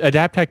the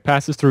Adaptec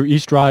passes through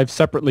each drive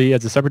separately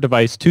as a separate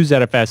device to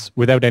ZFS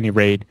without any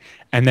RAID,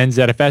 and then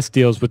ZFS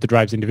deals with the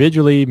drives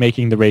individually,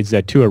 making the RAID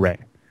Z2 array.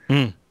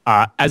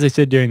 As I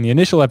said during the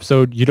initial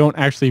episode, you don't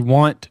actually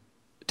want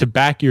to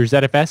back your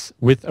ZFS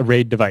with a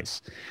RAID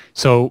device.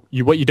 So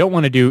what you don't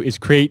want to do is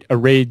create a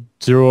RAID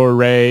 0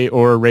 array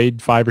or a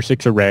RAID 5 or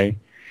 6 array,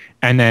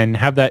 and then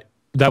have that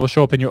will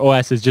show up in your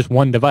OS as just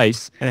one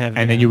device,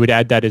 and then you would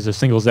add that as a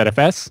single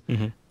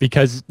ZFS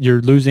because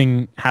you're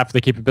losing half the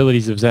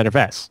capabilities of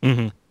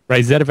ZFS.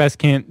 Right? ZFS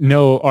can't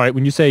know, all right,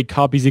 when you say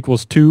copies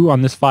equals 2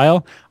 on this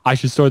file, I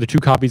should store the 2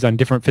 copies on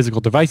different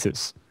physical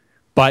devices.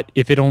 But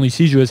if it only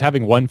sees you as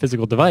having one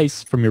physical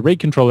device from your RAID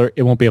controller,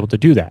 it won't be able to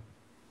do that.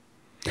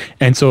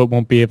 And so it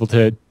won't be able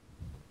to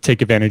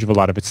take advantage of a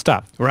lot of its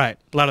stuff. Right.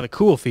 A lot of the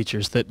cool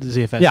features that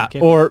ZFS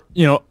can. Or,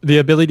 the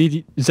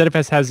ability,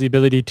 ZFS has the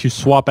ability to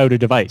swap out a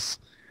device,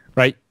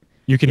 right?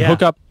 You can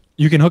hook up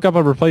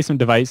a replacement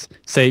device,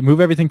 say move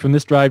everything from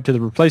this drive to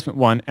the replacement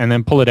one, and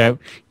then pull it out.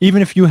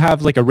 Even if you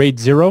have like a RAID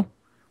 0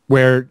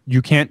 where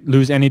you can't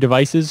lose any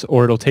devices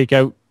or it'll take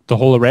out the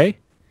whole array,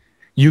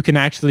 you can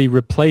actually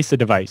replace a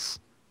device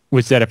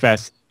with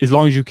ZFS as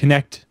long as you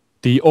connect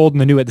the old and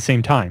the new at the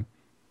same time.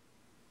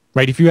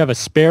 Right, if you have a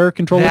spare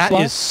controller slot,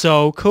 that is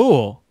so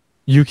cool.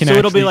 You can. So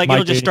it'll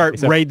just start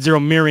RAID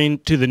 0 mirroring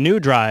to the new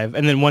drive,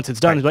 and then once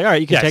it's done, it's like, all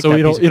right, you can take. So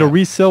it'll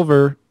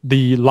resilver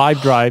the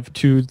live drive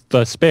to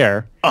the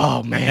spare.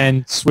 Oh man!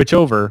 And switch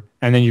over,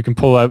 and then you can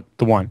pull out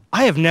the one.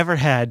 I have never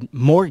had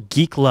more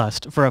geek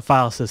lust for a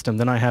file system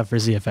than I have for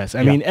ZFS.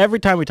 I mean, every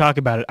time we talk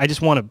about it, I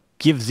just want to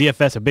give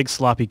ZFS a big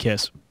sloppy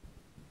kiss.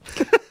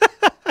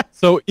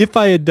 So if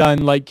I had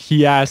done, like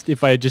he asked,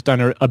 if I had just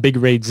done a big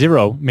RAID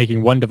 0,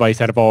 making one device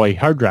out of all 8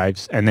 hard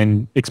drives, and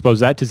then expose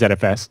that to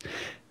ZFS,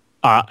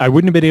 I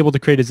wouldn't have been able to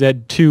create a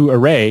Z2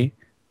 array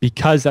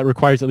because that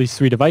requires at least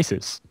 3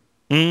 devices.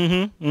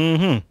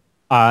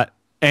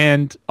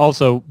 And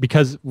also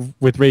because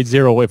with RAID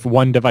 0, if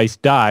one device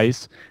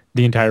dies,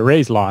 the entire array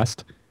is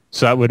lost.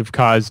 So that would have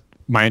caused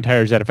my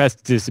entire ZFS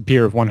to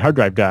disappear if one hard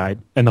drive died.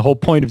 And the whole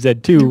point of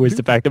Z2 was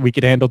the fact that we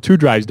could handle 2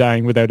 drives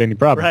dying without any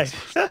problems.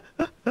 Right.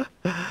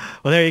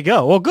 Well, there you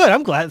go. Well, good.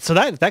 I'm glad. So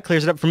that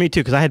clears it up for me, too,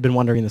 because I had been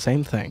wondering the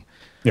same thing.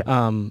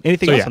 Yeah.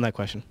 Anything else on that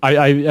question?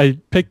 I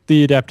picked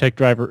the AdaptTech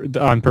driver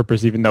on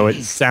purpose, even though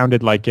it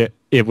sounded like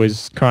it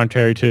was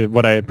contrary to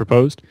what I had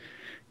proposed.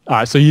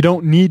 So you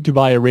don't need to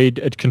buy a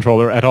RAID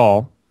controller at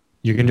all.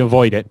 You can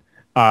avoid it.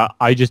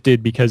 I just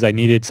did because I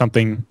needed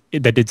something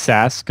that did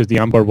SAS, because the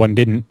onboard one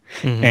didn't,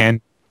 and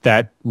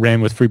that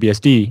ran with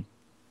FreeBSD.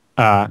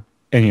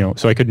 And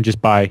so I couldn't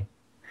just buy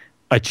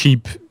a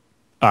cheap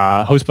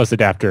host bus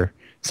adapter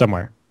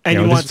somewhere. And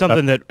you want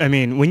something that,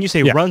 when you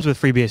say runs with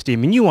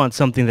FreeBSD, you want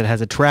something that has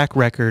a track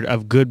record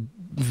of good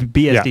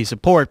BSD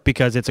support,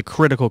 because it's a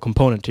critical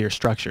component to your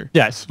structure.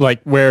 Yes,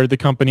 like where the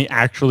company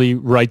actually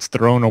writes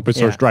their own open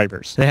source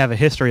drivers. They have a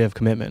history of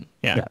commitment.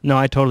 Yeah. No,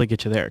 I totally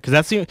get you there,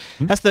 because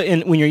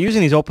when you're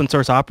using these open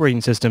source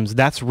operating systems,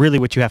 that's really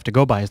what you have to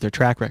go by, is their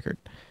track record.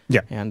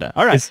 Yeah. And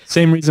all right. It's the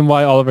same reason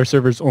why all of our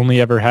servers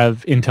only ever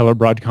have Intel or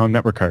Broadcom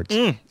network cards.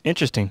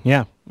 Interesting.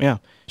 Yeah.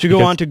 Should we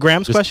go on to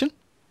Graham's question?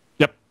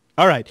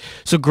 All right.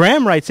 So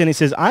Graham writes in, he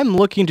says, I'm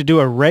looking to do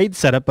a RAID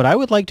setup, but I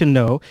would like to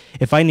know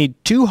if I need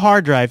 2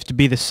 hard drives to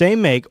be the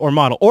same make or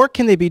model, or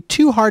can they be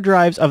 2 hard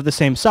drives of the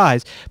same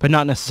size, but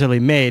not necessarily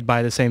made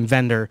by the same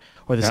vendor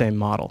or the same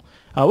model?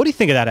 What do you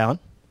think of that, Allan?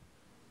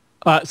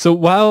 So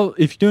while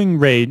if you're doing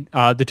RAID,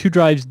 the 2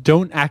 drives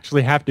don't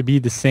actually have to be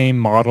the same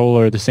model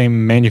or the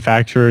same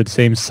manufacturer or the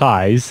same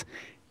size.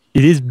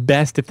 It is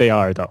best if they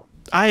are, though.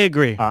 I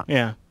agree.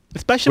 Yeah.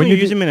 Especially when you're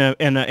using them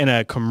in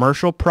a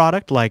commercial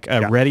product like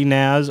a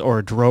ReadyNAS or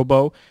a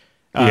Drobo.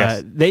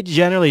 They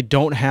generally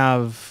don't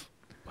have...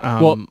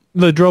 well,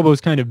 the Drobo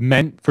is kind of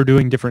meant for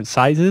doing different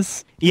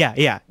sizes.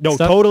 Yeah. No,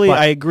 totally,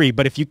 I agree.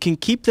 But if you can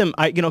keep them...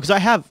 because I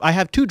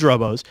have 2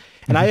 Drobos,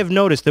 and I have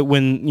noticed that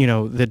when,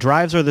 the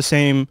drives are the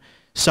same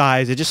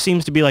size, it just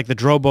seems to be like the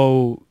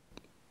Drobo...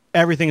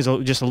 Everything is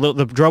just a little...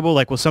 The Drobo,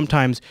 like, will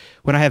sometimes...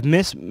 When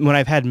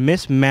I've had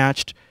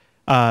mismatched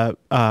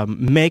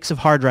makes of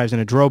hard drives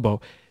in a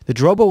Drobo, the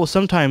Drobo will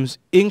sometimes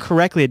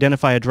incorrectly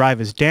identify a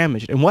drive as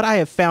damaged. And what I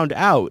have found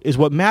out is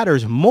what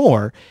matters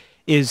more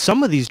is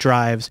some of these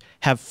drives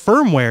have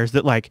firmwares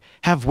that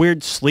have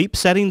weird sleep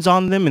settings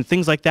on them and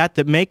things like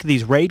that make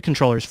these RAID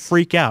controllers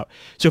freak out.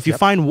 So if you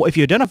if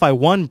you identify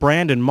one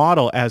brand and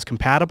model as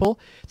compatible,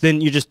 then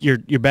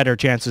you're better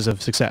chances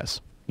of success.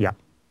 Yeah.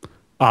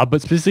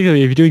 But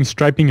specifically if you're doing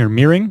striping or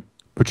mirroring,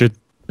 which are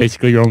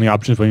basically your only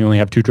options when you only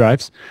have 2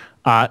 drives,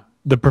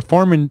 the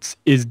performance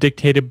is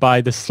dictated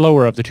by the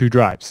slower of the 2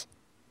 drives,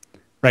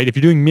 right? If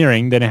you're doing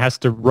mirroring, then it has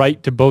to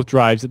write to both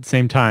drives at the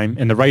same time,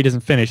 and the write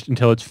isn't finished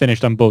until it's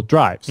finished on both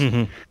drives.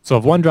 So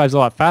if one drive's a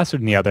lot faster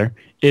than the other,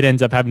 it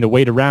ends up having to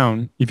wait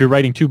around. If you're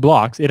writing 2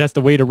 blocks, it has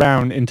to wait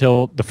around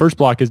until the first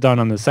block is done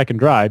on the second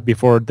drive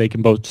before they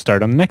can both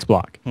start on the next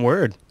block.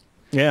 Word.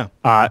 Yeah.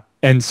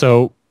 And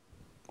so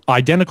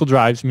identical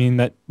drives mean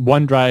that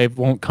one drive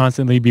won't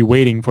constantly be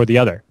waiting for the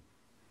other.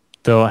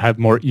 They'll have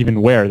more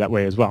even wear that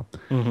way as well.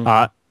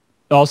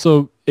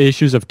 Also,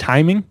 issues of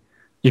timing.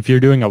 If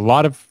you're doing a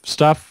lot of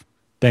stuff,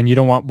 then you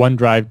don't want one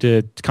drive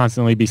to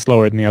constantly be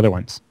slower than the other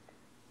ones.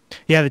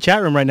 Yeah, the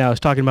chat room right now is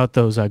talking about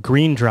those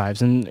green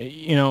drives. And,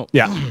 you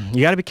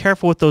got to be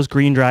careful with those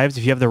green drives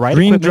if you have the right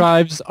green equipment.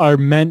 Drives are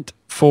meant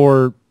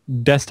for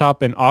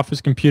desktop and office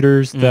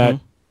computers where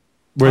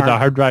the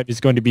hard drive is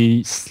going to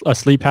be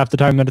asleep half the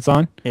time that it's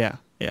on. Yeah.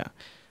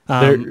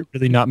 They're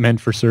really not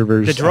meant for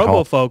servers. The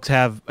Drobo folks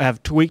have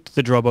tweaked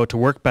the Drobo to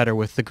work better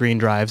with the green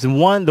drives. And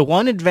the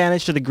one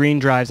advantage to the green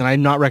drives, and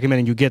I'm not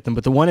recommending you get them,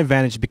 but the one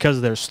advantage,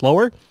 because they're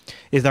slower,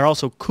 is they're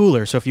also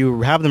cooler. So if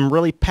you have them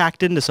really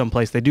packed into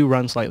someplace, they do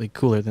run slightly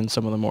cooler than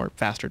some of the more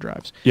faster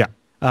drives. Yeah.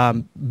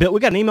 Bill, we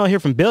got an email here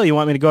from Bill. You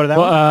want me to go to that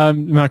one?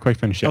 I'm not quite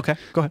finished yet. Okay,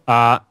 go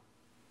ahead.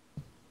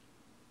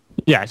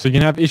 Yeah, so you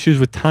can have issues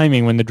with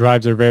timing when the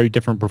drives are very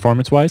different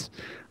performance-wise.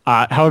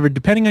 However,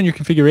 depending on your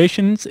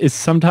configurations, it's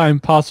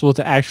sometimes possible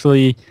to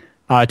actually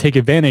take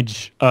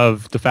advantage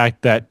of the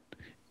fact that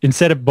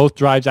instead of both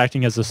drives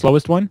acting as the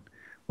slowest one,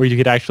 where you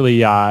could actually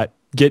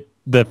get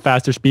the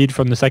faster speed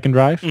from the second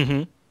drive.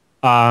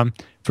 For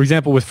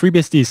example, with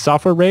FreeBSD's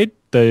software RAID,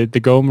 the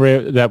GOM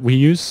RAID that we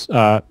use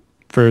for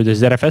the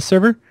ZFS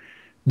server,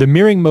 the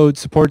mirroring mode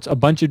supports a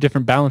bunch of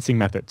different balancing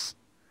methods.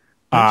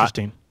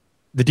 Interesting.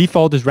 The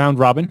default is round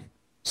robin.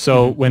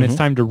 So when it's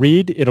time to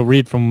read, it'll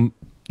read from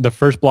the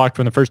first block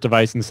from the first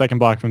device and the second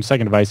block from the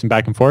second device and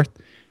back and forth,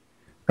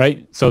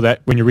 right? So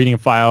that when you're reading a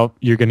file,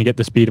 you're going to get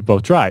the speed of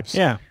both drives.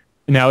 Yeah.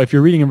 Now, if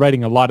you're reading and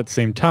writing a lot at the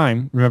same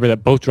time, remember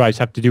that both drives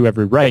have to do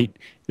every write.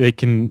 They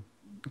can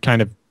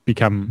kind of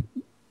become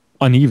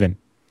uneven.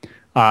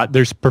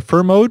 There's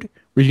prefer mode,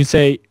 where you can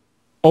say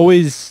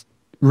always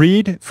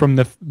read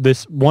from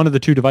this one of the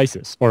 2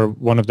 devices, or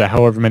one of the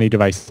however many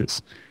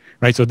devices,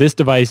 right? So this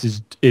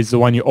device is the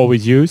one you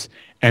always use,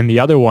 and the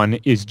other one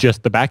is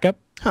just the backup.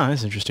 Huh,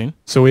 that's interesting.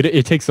 So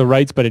it takes the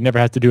writes, but it never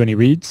has to do any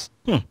reads.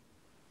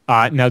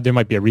 Now, there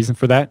might be a reason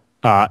for that.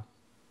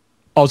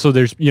 Also,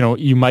 there's,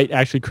 you might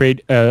actually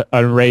create an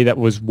array that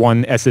was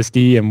one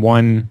SSD and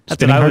one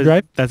spinning hard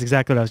drive. That's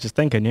exactly what I was just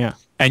thinking, yeah.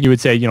 And you would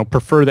say,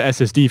 prefer the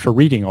SSD for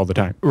reading all the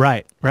time.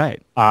 Right.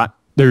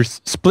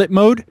 There's split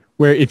mode,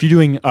 where if you're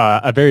doing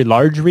a very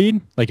large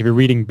read, like if you're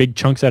reading big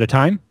chunks at a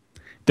time,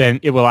 then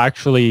it will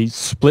actually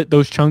split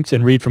those chunks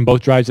and read from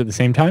both drives at the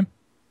same time.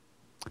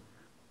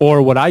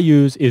 Or what I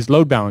use is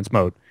load balance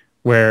mode,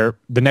 where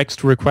the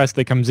next request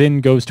that comes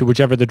in goes to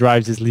whichever the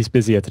drives is least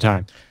busy at the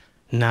time.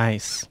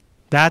 Nice.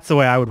 That's the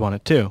way I would want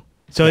it too.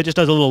 So it just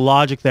does a little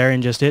logic there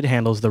and just it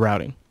handles the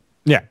routing.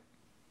 Yeah.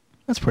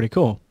 That's pretty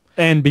cool.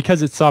 And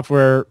because it's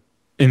software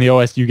in the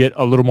OS, you get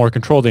a little more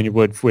control than you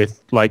would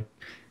with like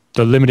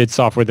the limited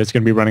software that's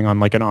going to be running on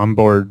like an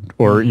onboard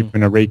or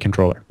even a RAID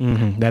controller.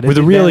 That is with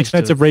a real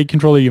expensive RAID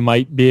controller, you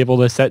might be able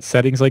to set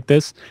settings like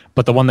this,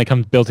 but the one that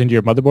comes built into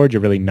your motherboard,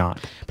 you're really not.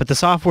 But the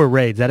software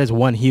RAIDs, that is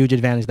one huge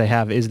advantage they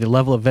have, is the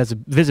level of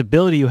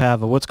visibility you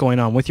have of what's going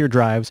on with your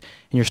drives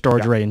and your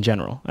storage array in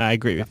general. I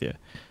agree with you.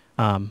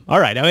 All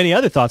right. Now, any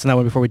other thoughts on that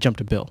one before we jump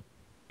to Bill?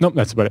 Nope,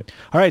 that's about it.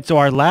 All right, so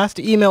our last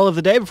email of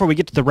the day before we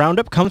get to the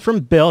roundup comes from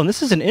Bill, and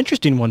this is an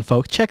interesting one,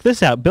 folks. Check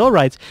this out. Bill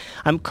writes,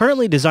 I'm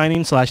currently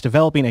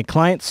designing/developing a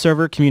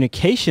client-server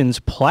communications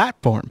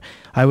platform.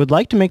 I would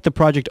like to make the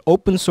project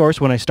open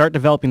source when I start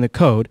developing the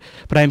code,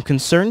 but I am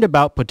concerned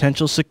about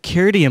potential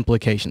security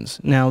implications.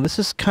 Now, this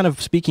is kind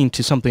of speaking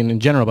to something in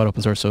general about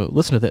open source, so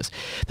listen to this.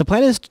 The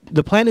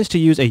plan is to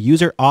use a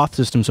user auth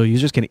system so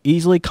users can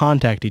easily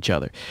contact each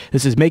other.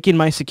 This is making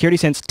my security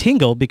sense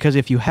tingle because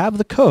if you have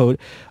the code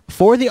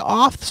for the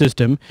auth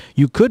system,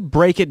 you could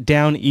break it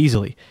down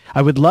easily.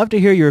 I would love to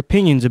hear your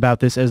opinions about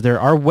this as there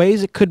are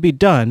ways it could be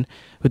done,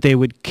 but they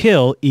would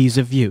kill ease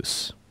of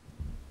use.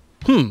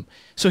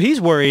 So he's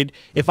worried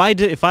if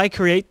I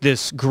create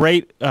this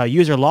great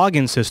user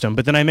login system,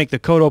 but then I make the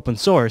code open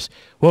source,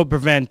 will it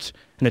prevent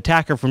an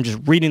attacker from just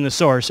reading the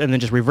source and then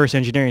just reverse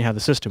engineering how the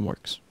system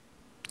works?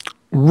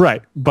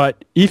 Right.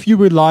 But if you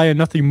rely on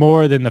nothing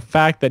more than the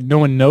fact that no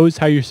one knows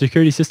how your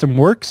security system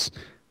works,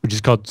 which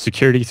is called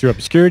security through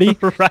obscurity,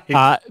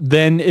 right.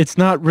 Then it's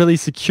not really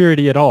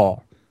security at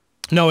all.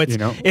 No, it's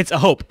a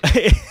hope.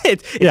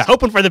 it's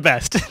hoping for the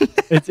best.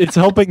 it's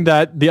hoping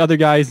that the other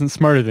guy isn't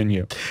smarter than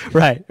you.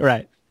 Right.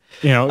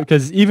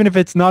 Because even if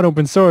it's not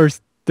open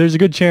source, there's a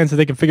good chance that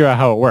they can figure out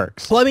how it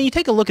works. Well, I mean, you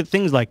take a look at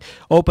things like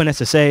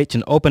OpenSSH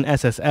and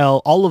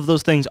OpenSSL. All of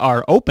those things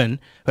are open,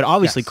 but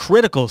obviously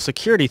critical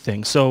security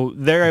things. So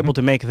they're able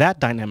to make that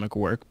dynamic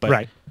work. But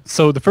right.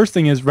 So the first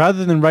thing is,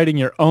 rather than writing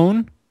your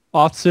own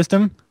auth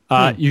system,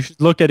 you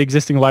should look at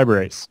existing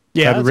libraries.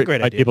 Yeah, that's a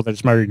great by idea. People that are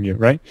smarter than you,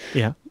 right?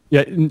 Yeah.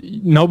 Yeah.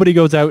 Nobody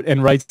goes out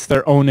and writes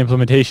their own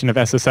implementation of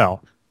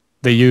SSL.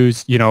 They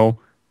use,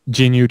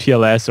 GNU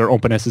TLS or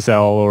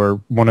OpenSSL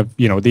or one of,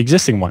 the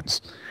existing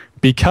ones,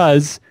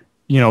 because,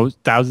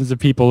 thousands of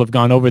people have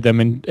gone over them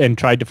and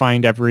tried to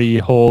find every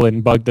hole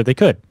and bug that they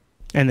could.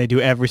 And they do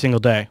every single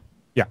day.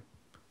 Yeah.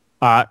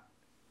 And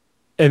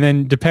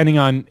then depending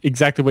on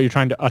exactly what you're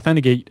trying to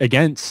authenticate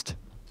against,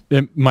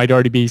 there might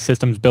already be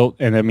systems built,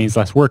 and that means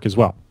less work as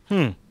well.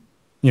 And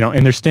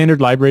there's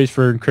standard libraries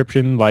for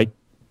encryption like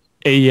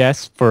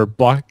AES for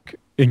block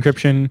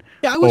encryption.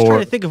 Yeah, I was trying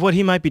to think of what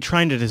he might be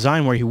trying to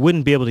design where he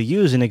wouldn't be able to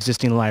use an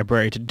existing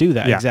library to do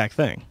that exact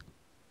thing.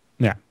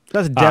 Yeah.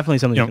 That's definitely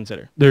something to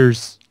consider.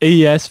 There's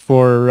AES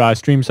for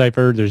stream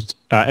cipher. There's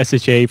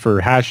SHA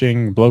for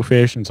hashing,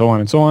 blowfish, and so on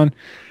and so on.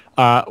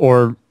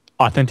 Or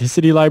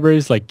authenticity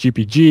libraries like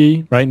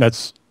GPG, right?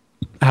 That's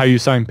how you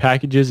sign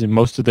packages in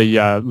most of the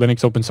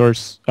Linux open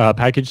source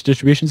package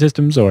distribution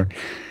systems, or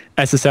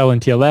SSL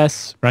and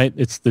TLS, right?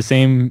 It's the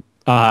same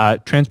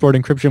transport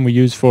encryption we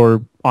use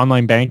for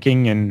online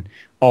banking and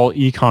all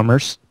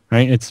e-commerce,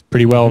 right? It's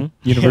pretty well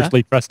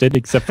universally trusted,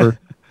 except for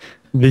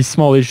the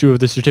small issue of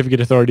the certificate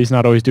authorities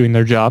not always doing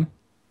their job.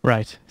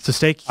 Right. So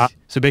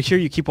so make sure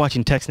you keep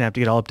watching TechSNAP to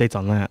get all updates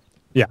on that.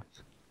 Yeah.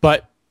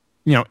 But,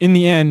 in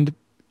the end,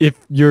 if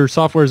your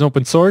software is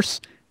open source,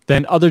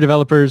 then other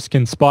developers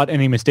can spot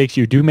any mistakes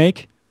you do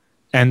make,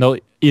 and they'll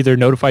either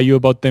notify you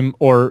about them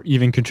or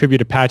even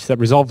contribute a patch that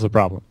resolves the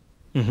problem.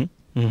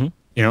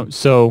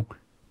 So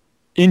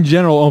in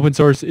general, open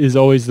source is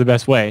always the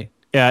best way.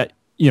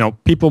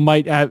 People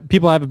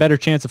have a better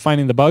chance of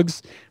finding the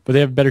bugs, but they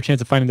have a better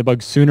chance of finding the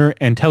bugs sooner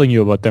and telling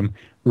you about them,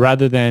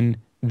 rather than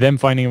them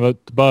finding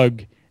about the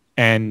bug.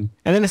 And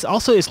then it's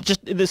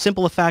just the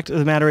simple fact of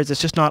the matter is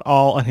it's just not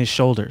all on his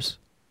shoulders.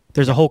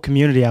 There's a whole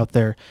community out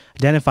there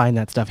identifying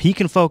that stuff. He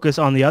can focus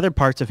on the other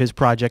parts of his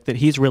project that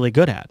he's really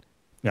good at.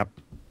 Yep.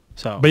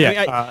 So, but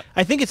yeah,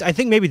 I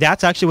think maybe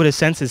that's actually what his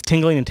sense is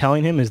tingling and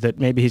telling him, is that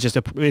maybe he's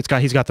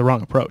got the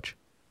wrong approach.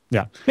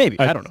 Yeah. Maybe.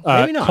 I don't know.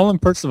 Maybe not. Colin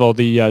Percival,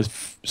 the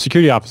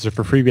security officer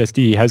for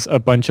FreeBSD, has a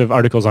bunch of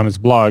articles on his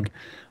blog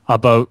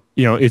about,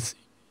 it's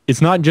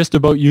not just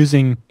about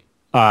using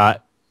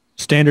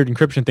standard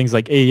encryption things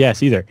like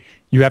AES either.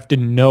 You have to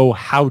know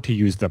how to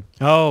use them.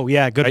 Oh,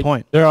 yeah, good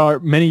point. There are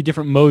many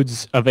different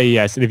modes of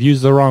AES, and if you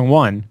use the wrong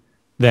one,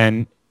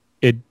 then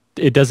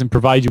it doesn't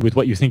provide you with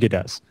what you think it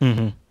does.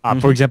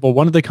 For example,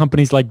 one of the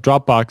companies like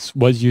Dropbox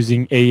was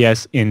using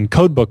AES in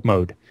codebook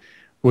mode,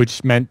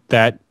 which meant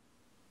that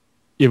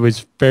it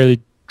was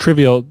fairly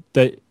trivial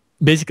that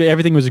basically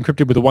everything was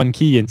encrypted with one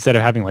key instead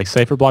of having like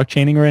cipher block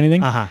chaining or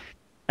anything.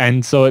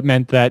 And so it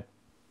meant that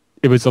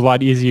it was a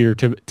lot easier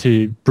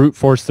to brute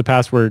force the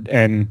password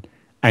and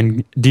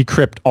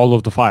decrypt all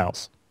of the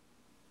files.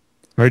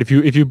 Right? If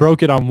you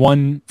broke it on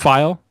one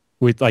file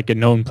with like a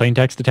known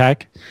plaintext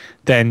attack,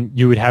 then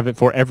you would have it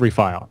for every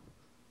file,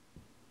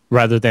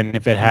 rather than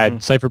if it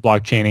had cipher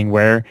block chaining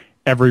where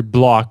every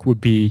block would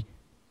be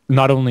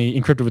not only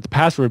encrypted with the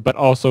password but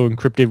also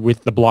encrypted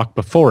with the block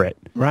before it.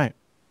 Right.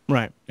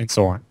 And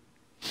so on.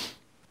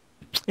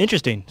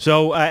 Interesting.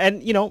 So,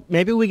 and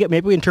maybe we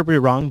interpret it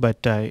wrong,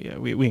 but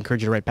we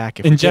encourage you to write back.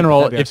 In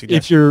general,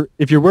 if you're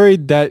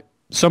worried that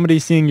somebody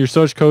seeing your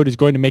source code is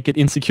going to make it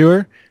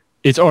insecure,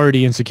 it's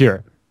already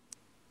insecure,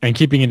 and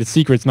keeping it a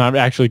secret is not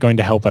actually going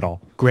to help at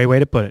all. Great way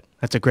to put it.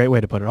 That's a great way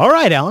to put it. All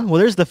right, Allan. Well,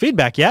 there's the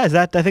feedback. Yeah, I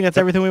think that's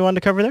everything we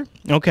wanted to cover there.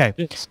 Okay.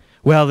 Yes.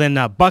 Well, then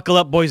buckle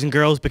up, boys and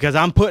girls, because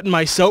I'm putting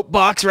my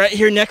soapbox right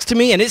here next to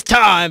me, and it's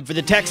time for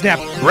the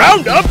TechSNAP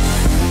Roundup.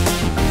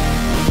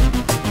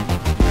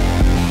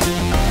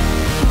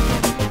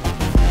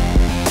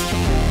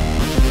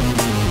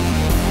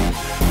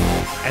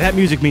 And that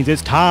music means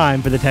it's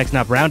time for the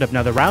TechSNAP Roundup.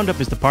 Now, the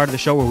Roundup is the part of the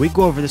show where we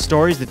go over the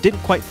stories that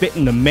didn't quite fit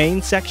in the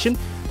main section,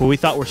 but we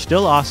thought were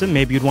still awesome.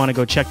 Maybe you'd want to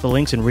go check the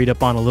links and read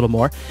up on a little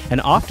more. And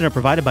often are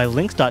provided by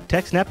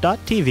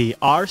links.techsnap.tv,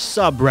 our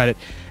subreddit.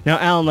 Now,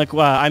 Allan, like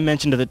I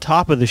mentioned at the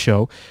top of the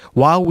show,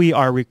 while we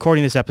are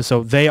recording this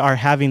episode, they are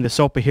having the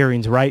SOPA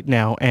hearings right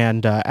now.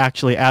 And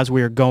actually, as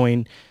we are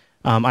going,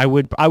 I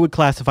would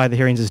classify the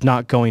hearings as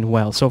not going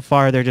well. So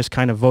far, they're just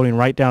kind of voting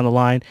right down the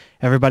line.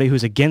 Everybody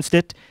who's against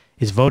it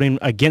is voting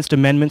against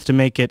amendments to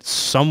make it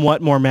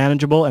somewhat more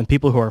manageable, and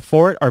people who are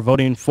for it are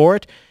voting for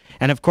it.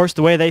 And of course,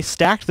 the way they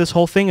stacked this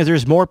whole thing is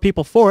there's more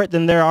people for it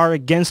than there are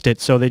against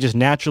it, so they just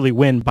naturally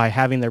win by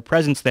having their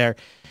presence there.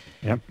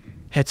 Yep.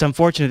 It's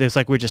unfortunate. It's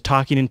like we're just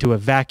talking into a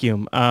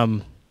vacuum.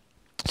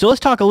 So let's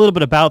talk a little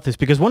bit about this,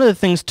 because one of the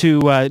things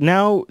to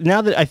now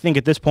that I think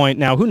at this point,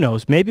 now who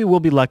knows, maybe we'll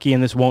be lucky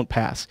and this won't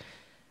pass.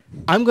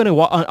 I'm going to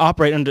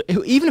operate under,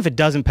 even if it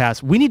doesn't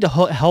pass, we need to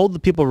hold the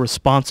people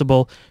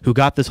responsible who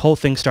got this whole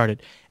thing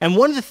started. And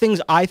one of the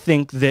things I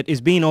think that is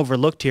being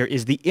overlooked here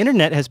is the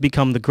internet has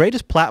become the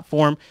greatest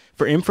platform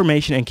for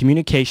information and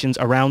communications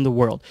around the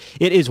world.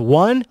 It is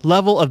one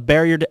level of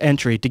barrier to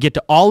entry to get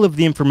to all of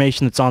the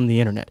information that's on the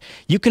internet.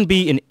 You can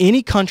be in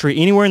any country,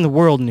 anywhere in the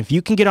world, and if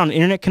you can get on an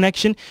internet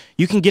connection,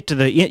 you can get to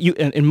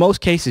in most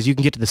cases, you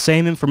can get to the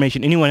same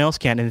information anyone else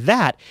can, and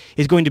that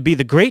is going to be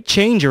the great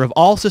changer of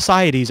all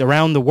societies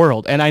around the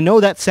world. And I know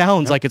that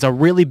sounds like it's a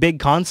really big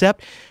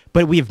concept,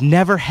 but we've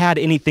never had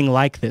anything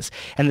like this.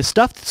 And the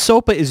stuff that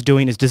SOPA is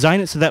doing is design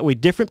it so that way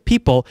different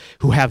people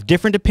who have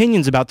different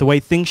opinions about the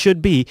way things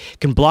should be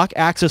can block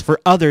access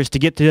for others to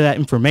get to that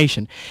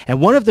information.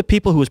 And one of the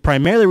people who is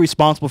primarily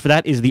responsible for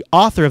that is the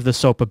author of the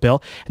SOPA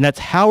bill, and that's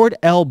Howard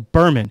L.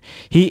 Berman.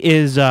 He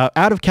is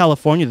out of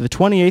California, the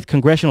 28th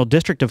Congressional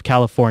District of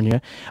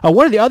California.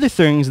 One of the other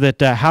things that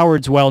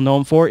Howard's well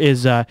known for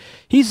is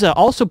he's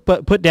also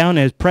put down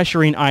as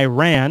pressuring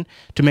Iran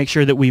to make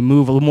sure that we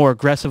move a little more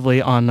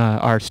aggressively on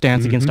our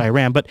stance against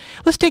Iran. But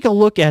let's take a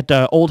look at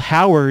old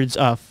Howard's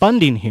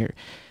funding here.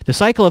 The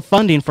cycle of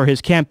funding for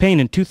his campaign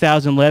in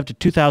 2011 to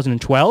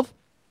 2012,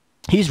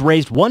 he's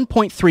raised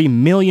 $1.3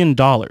 million.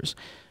 All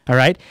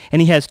right? And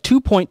he has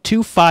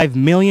 $2.25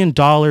 million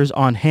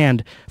on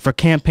hand for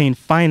campaign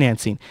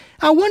financing.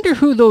 I wonder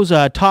who those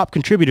top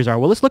contributors are.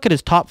 Well, let's look at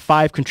his top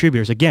 5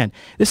 contributors. Again,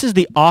 this is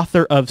the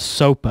author of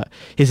SOPA.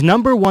 His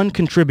number 1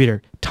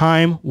 contributor,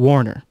 Time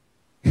Warner.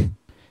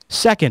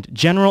 Second,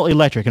 General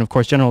Electric, and of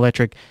course, General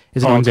Electric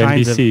is all kinds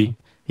NBC. of...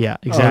 Yeah,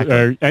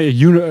 exactly.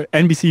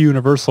 NBC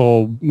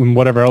Universal and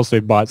whatever else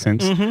they've bought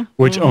since,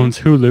 which owns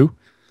Hulu.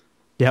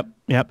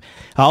 Yep.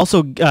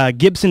 Also,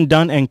 Gibson,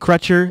 Dunn and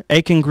Crutcher,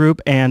 Aiken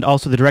Group, and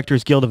also the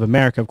Directors Guild of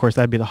America. Of course,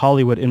 that'd be the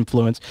Hollywood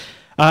influence.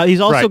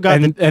 He's also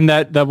got... And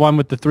that one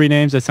with the 3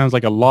 names, that sounds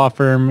like a law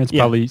firm. It's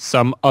probably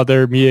some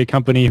other media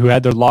company who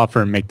had their law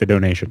firm make the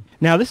donation.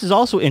 Now, this is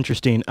also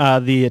interesting.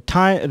 The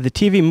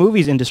TV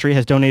movies industry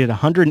has donated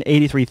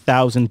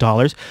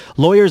 $183,000.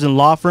 Lawyers and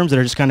law firms that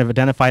are just kind of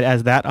identified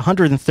as that,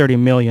 $130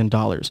 million.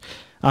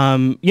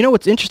 You know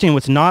what's interesting,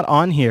 what's not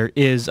on here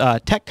is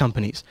tech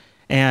companies.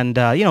 And,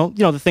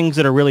 the things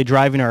that are really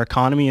driving our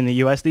economy in the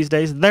U.S. these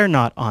days, they're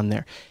not on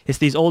there. It's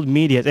these old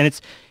media. And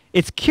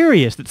it's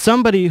curious that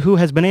somebody who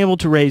has been able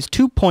to raise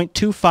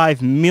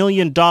 $2.25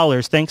 million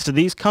thanks to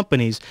these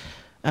companies,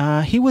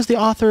 he was the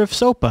author of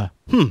SOPA.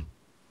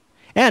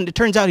 And it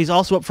turns out he's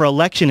also up for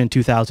election in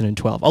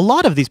 2012. A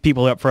lot of these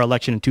people are up for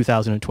election in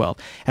 2012.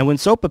 And when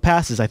SOPA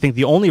passes, I think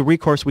the only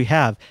recourse we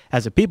have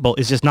as a people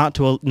is just not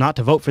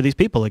to vote for these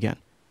people again.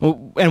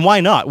 And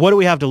why not? What do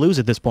we have to lose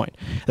at this point?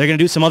 They're going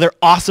to do some other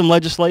awesome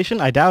legislation?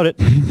 I doubt it.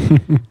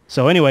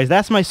 So anyways,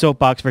 that's my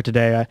soapbox for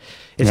today.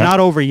 It's not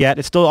over yet.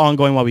 It's still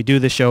ongoing while we do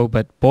this show,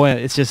 but boy,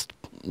 it's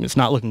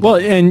not looking good. Well,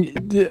 and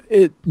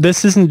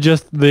this isn't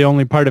just the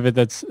only part of it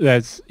that's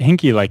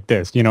hinky like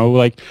this. You know,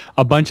 like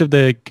a bunch of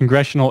the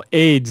congressional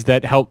aides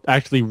that helped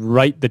actually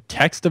write the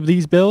text of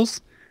these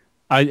bills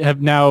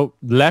have now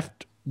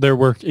left their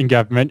work in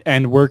government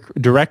and work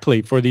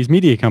directly for these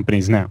media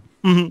companies now.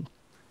 Mm-hmm.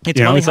 It's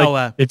funny how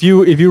like, if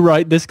you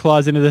write this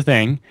clause into the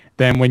thing,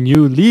 then when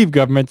you leave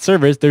government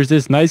service, there's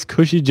this nice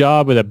cushy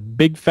job with a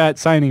big fat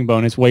signing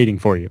bonus waiting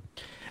for you.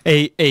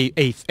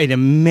 An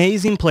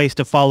amazing place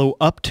to follow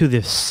up to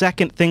the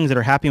second things that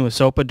are happening with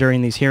SOPA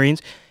during these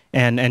hearings,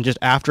 and just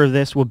after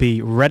this will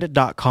be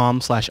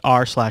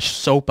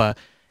reddit.com/r/SOPA,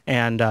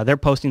 and they're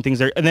posting things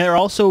there, and they're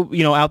also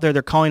out there.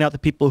 They're calling out the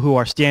people who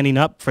are standing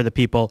up for the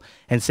people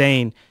and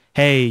saying,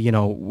 hey,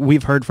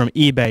 we've heard from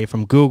eBay,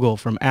 from Google,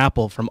 from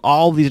Apple, from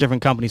all these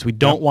different companies. We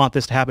don't want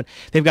this to happen.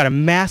 They've got a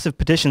massive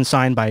petition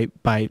signed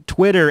by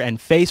Twitter and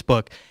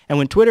Facebook. And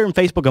when Twitter and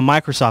Facebook and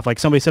Microsoft, like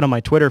somebody said on my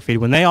Twitter feed,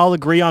 when they all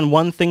agree on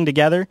one thing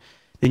together,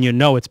 then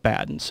it's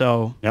bad. And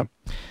so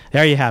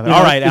there you have it.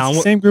 All right, Alan. It's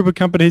the same group of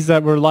companies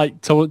that were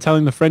like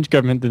telling the French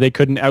government that they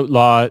couldn't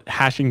outlaw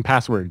hashing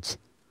passwords.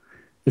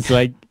 It's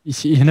like,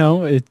 this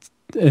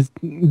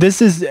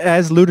is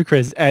as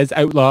ludicrous as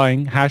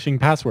outlawing hashing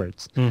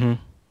passwords.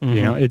 Mm-hmm.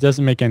 Mm-hmm. It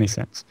doesn't make any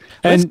sense.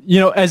 And,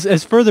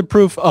 as further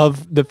proof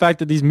of the fact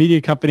that these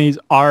media companies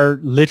are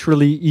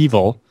literally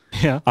evil,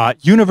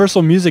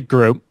 Universal Music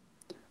Group,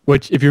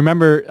 which, if you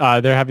remember,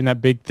 they're having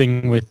that big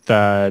thing with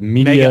Mega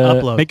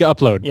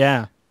Upload.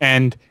 Yeah.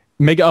 And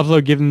Mega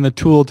Upload gave them the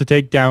tool to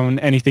take down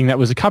anything that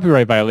was a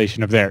copyright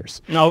violation of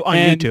theirs. No, on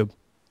YouTube.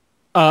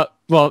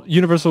 Well,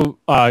 Universal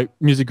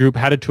Music Group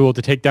had a tool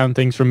to take down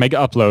things from Mega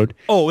Upload.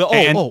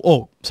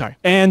 Sorry.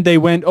 And they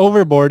went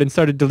overboard and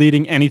started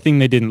deleting anything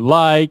they didn't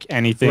like,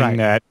 anything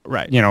that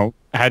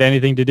had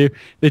anything to do.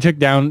 They took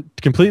down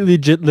completely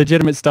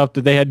legitimate stuff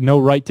that they had no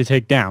right to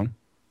take down.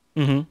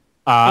 Mm-hmm.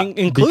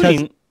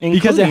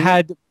 Because it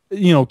had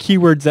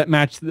keywords that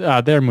matched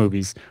their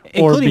movies,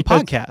 including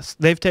podcasts.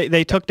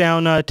 They took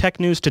down Tech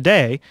News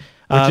Today.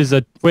 Which is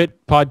a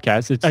twit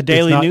podcast. It's a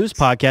daily news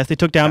podcast they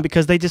took down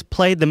because they just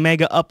played the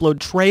Mega Upload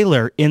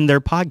trailer in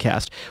their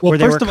podcast where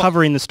they were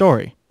covering the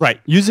story.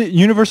 Right.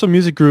 Universal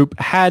Music Group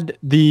had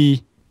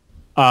the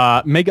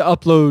Mega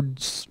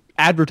Upload's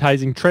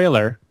advertising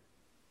trailer,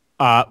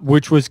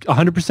 which was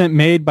 100%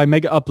 made by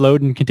Mega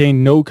Upload and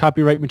contained no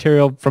copyright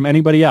material from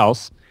anybody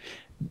else.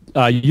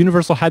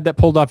 Universal had that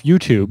pulled off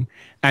YouTube,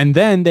 and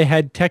then they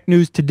had Tech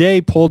News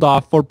Today pulled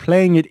off for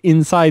playing it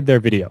inside their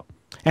video.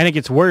 And it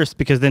gets worse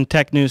because then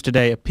Tech News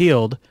Today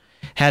appealed,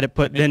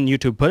 then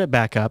YouTube put it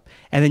back up,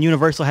 and then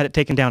Universal had it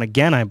taken down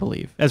again, I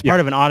believe, as part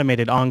of an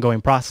automated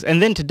ongoing process.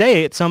 And then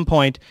today, at some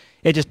point,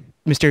 it just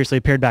mysteriously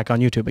appeared back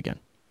on YouTube again.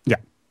 Yeah.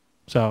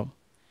 So,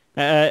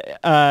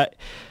 but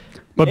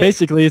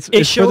basically,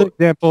 it's further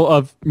example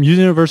of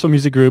Universal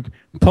Music Group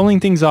pulling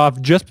things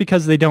off just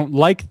because they don't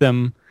like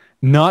them,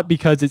 not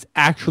because it's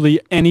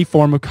actually any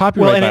form of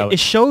copyright violation. It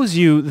shows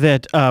you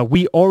that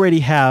we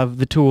already have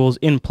the tools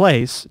in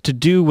place to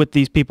do what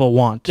these people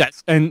want.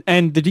 Yes, and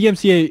the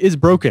DMCA is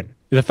broken.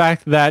 The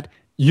fact that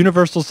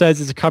Universal says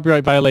it's a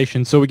copyright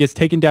violation, so it gets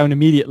taken down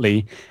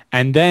immediately,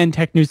 and then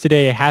Tech News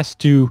Today has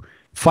to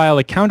file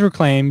a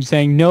counterclaim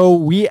saying, no,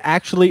 we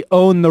actually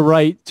own the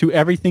right to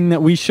everything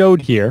that we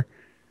showed here,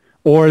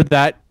 or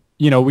that,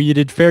 we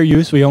did fair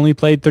use, we only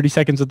played 30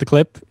 seconds of the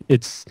clip.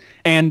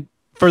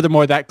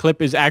 Furthermore, that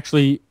clip is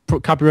actually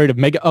copyright of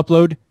Mega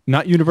Upload,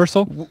 not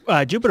Universal.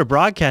 Jupiter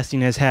Broadcasting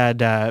has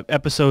had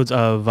episodes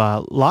of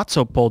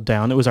Lotso pulled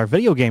down. It was our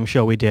video game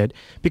show we did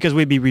because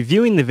we'd be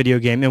reviewing the video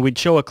game and we'd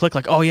show a clip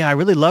like, oh yeah, I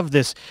really love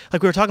this.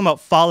 Like we were talking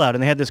about Fallout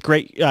and they had this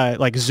great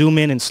zoom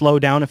in and slow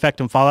down effect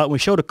in Fallout. And we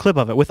showed a clip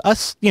of it with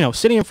us,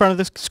 sitting in front of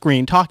the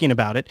screen talking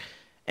about it,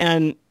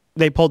 and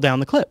they pulled down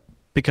the clip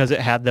because it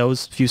had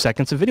those few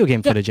seconds of video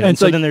game footage in it. And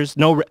so then there's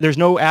no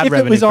ad revenue.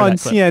 If it was on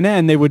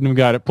CNN, they wouldn't have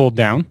got it pulled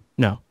down.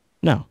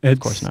 No, of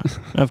course not.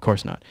 Of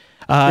course not.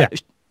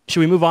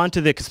 Should we move on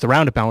to because the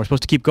roundup now? We're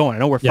supposed to keep going. I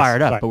know we're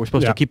fired up, but we're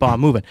supposed to keep on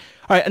moving.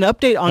 All right, an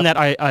update on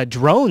that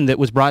drone that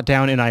was brought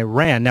down in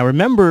Iran. Now,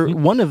 remember,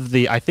 one of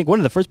the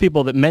first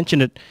people that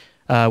mentioned it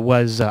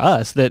was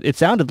us. That it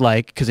sounded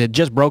like, because it had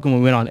just broken when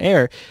we went on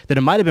air, that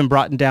it might have been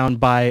brought down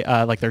by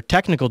their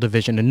technical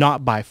division and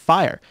not by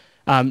fire.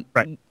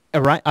 Right.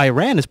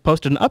 Iran has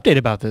posted an update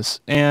about this,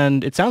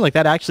 and it sounds like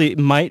that actually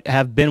might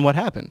have been what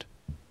happened.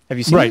 Have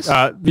you seen this?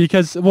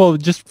 Because,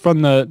 just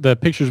from the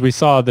pictures we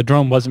saw, the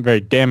drone wasn't very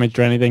damaged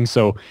or anything,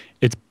 so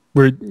it's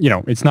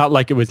not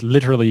like it was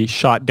literally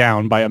shot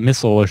down by a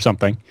missile or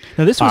something.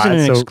 Now, this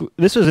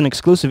was an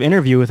exclusive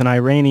interview with an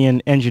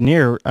Iranian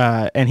engineer,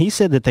 and he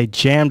said that they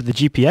jammed the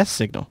GPS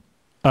signal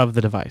of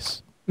the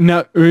device.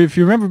 Now, if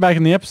you remember back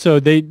in the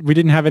episode, we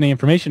didn't have any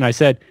information. I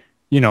said,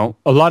 a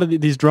lot of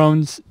these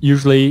drones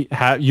usually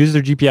use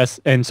their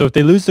GPS, and so if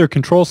they lose their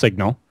control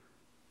signal,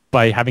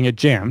 by having it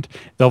jammed,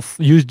 they'll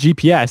use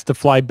GPS to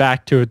fly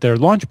back to their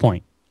launch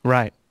point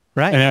Right.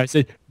 Right. And I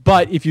said,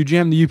 but if you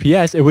jam the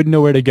UPS, it wouldn't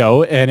know where to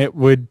go, and it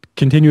would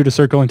continue to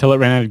circle until it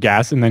ran out of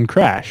gas and then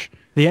crash.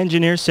 The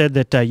engineer said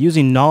that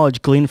using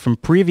knowledge gleaned from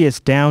previous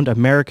downed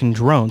American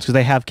drones, because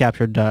they have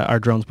captured our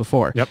drones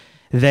before, Yep.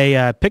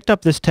 they picked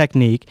up this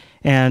technique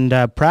and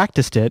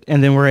practiced it,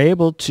 and then were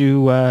able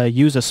to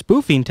use a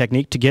spoofing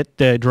technique to get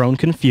the drone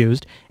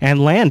confused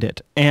and land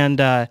it.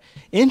 And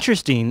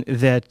interesting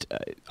that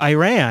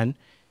Iran,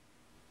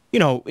 you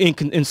know,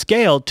 in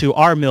scale to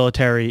our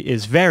military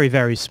is very,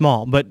 very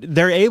small, but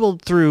they're able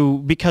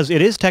because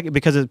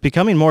it's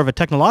becoming more of a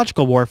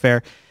technological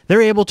warfare,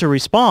 they're able to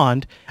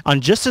respond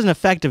on just as an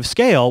effective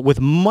scale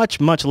with much,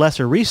 much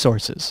lesser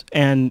resources.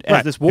 And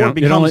as this war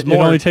becomes more...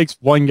 It only takes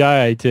one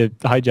guy to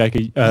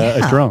hijack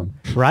a drone.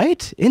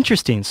 Right?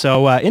 Interesting.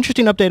 So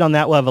interesting update on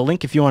that. We'll have a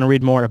link if you want to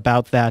read more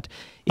about that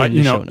in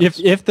the show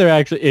notes. If they're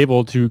actually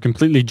able to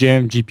completely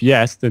jam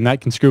GPS, then that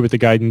can screw with the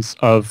guidance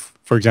of,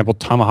 for example,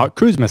 Tomahawk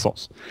cruise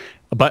missiles.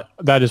 But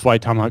that is why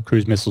Tomahawk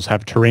cruise missiles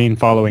have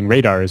terrain-following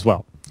radar as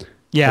well.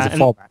 Yeah. As a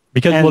fallback.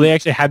 Because, they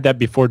actually had that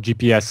before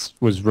GPS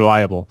was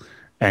reliable.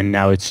 And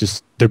now it's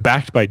just, they're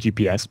backed by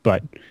GPS,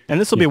 but...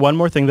 And this will be one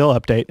more thing they'll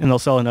update, and they'll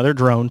sell another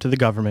drone to the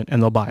government, and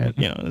they'll buy it.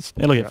 You know,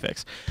 it'll get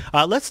fixed.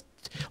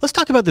 Let's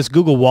talk about this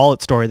Google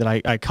Wallet story that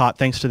I caught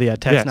thanks to the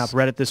TechSNAP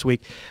Reddit this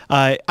week.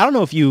 I don't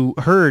know if you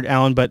heard,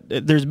 Alan, but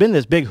there's been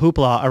this big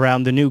hoopla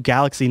around the new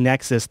Galaxy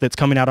Nexus that's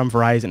coming out on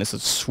Verizon. It's a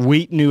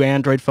sweet new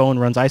Android phone,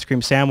 runs ice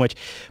cream sandwich,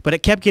 but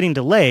it kept getting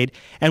delayed.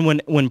 And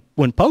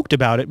when poked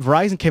about it,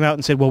 Verizon came out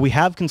and said, well, we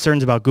have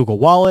concerns about Google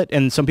Wallet.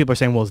 And some people are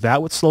saying, well, is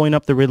that what's slowing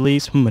up the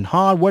release?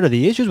 What are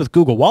the issues with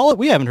Google Wallet?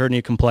 We haven't heard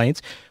any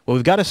complaints. Well,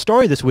 we've got a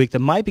story this week that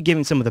might be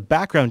giving some of the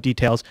background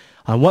details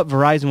on what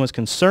Verizon was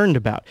concerned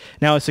about.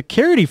 Now, a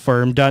security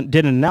firm did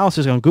an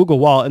analysis on Google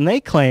Wallet, and they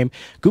claim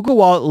Google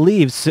Wallet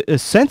leaves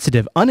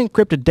sensitive,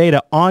 unencrypted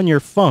data on your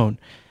phone,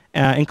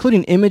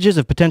 including images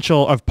of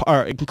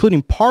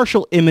including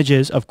partial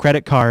images of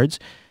credit cards,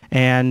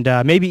 and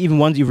maybe even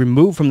ones you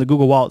removed from the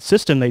Google Wallet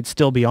system, they'd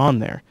still be on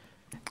there.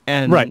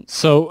 And right.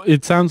 So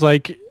it sounds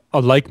like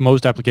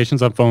most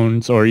applications on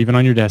phones or even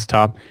on your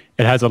desktop,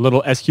 it has a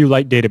little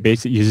SQLite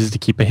database it uses to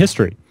keep a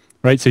history,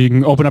 right? So you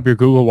can open up your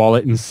Google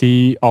Wallet and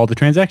see all the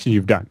transactions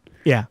you've done.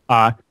 Yeah.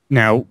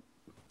 Now,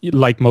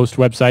 like most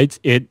websites,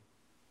 it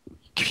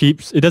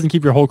doesn't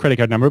keep your whole credit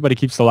card number, but it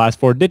keeps the last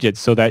 4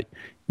 digits so that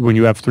when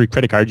you have 3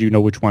 credit cards, you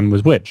know which one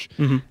was which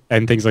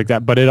and things like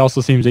that. But it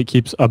also seems it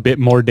keeps a bit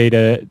more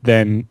data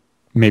than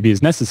maybe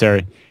is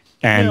necessary.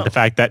 And the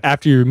fact that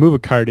after you remove a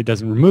card, it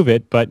doesn't remove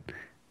it, but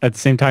at the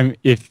same time,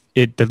 if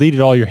it deleted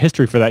all your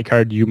history for that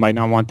card, you might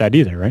not want that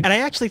either, right? And I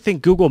actually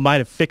think Google might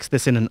have fixed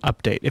this in an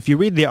update. If you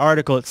read the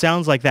article, it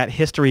sounds like that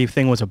history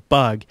thing was a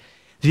bug.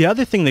 The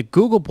other thing that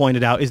Google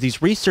pointed out is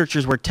these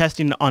researchers were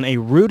testing on a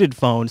rooted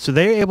phone, so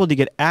they're able to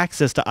get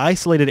access to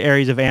isolated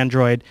areas of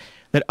Android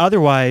that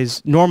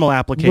otherwise normal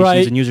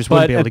applications and users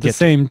wouldn't be able to get to.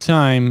 But at the same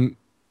time,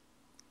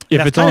 if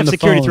that's it's kind on of the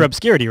security phone, through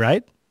obscurity,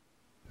 right?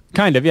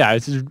 Kind of, yeah.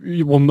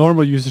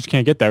 Normal users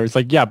can't get there. It's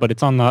like, yeah, but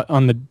it's on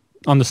the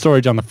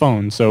storage on the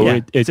phone,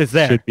 so it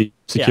should be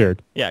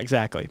secured. Yeah,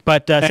 exactly.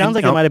 But sounds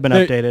like it might have been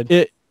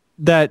updated.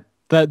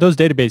 Those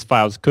database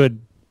files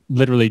could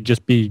literally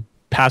just be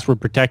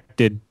password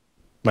protected,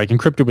 like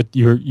encrypted with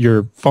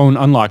your phone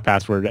unlock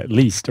password at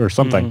least or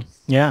something.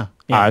 Yeah.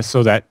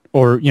 So that,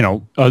 or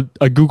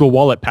a Google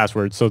Wallet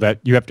password, so that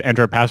you have to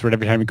enter a password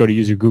every time you go to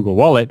use your Google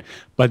Wallet.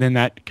 But then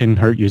that can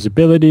hurt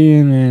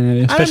usability,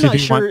 and especially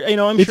if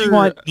you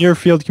want near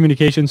field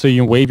communication, so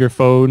you can wave your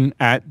phone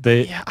at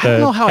the. Yeah, I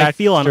don't know how I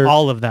feel on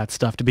all of that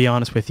stuff, to be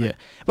honest with you.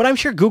 But I'm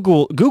sure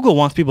Google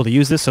wants people to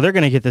use this, so they're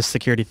going to get this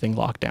security thing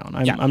locked down.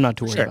 I'm not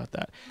too worried about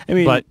that. I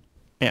mean, but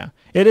yeah,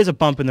 it is a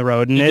bump in the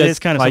road, and it is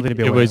kind of something to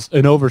be aware of. It was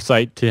an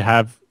oversight to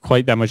have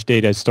quite that much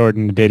data stored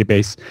in the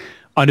database,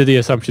 under the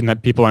assumption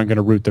that people aren't going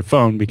to root their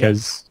phone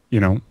because,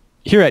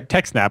 here at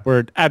TechSNAP, we're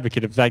an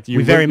advocate of the fact that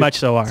we very much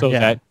so are. So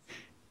that,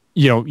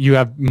 you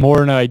have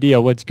more an idea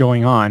what's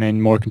going on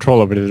and more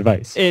control over the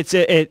device.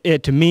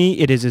 To me,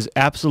 it is as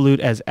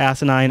absolute as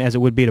asinine as it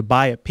would be to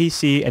buy a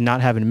PC and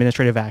not have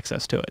administrative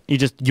access to it.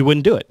 You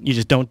wouldn't do it. You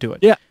just don't do it.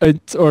 Yeah,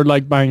 it's or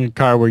like buying a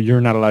car where you're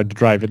not allowed to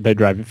drive it. They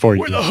drive it for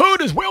you. Where the hood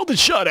is welded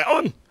shut,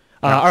 Alan.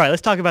 All right,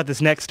 let's talk about this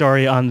next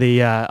story on the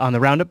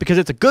roundup, because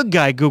it's a good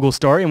guy Google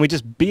story, and we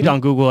just beat on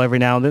Google every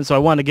now and then. So I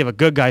want to give a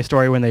good guy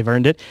story when they've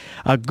earned it.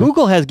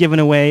 Google has given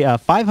away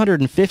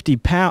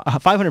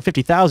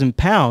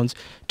 £550,000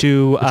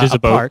 to a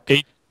park.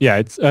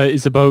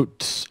 It's about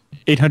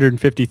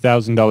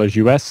 $850,000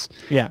 US.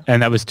 Yeah,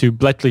 and that was to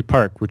Bletchley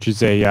Park, which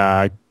is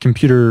a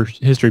computer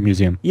history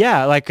museum.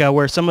 Yeah, like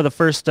where some of the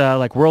first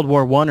like World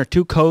War I or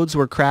II codes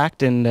were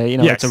cracked, and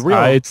it's a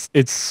real.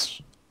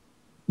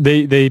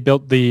 They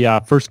built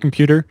the first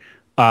computer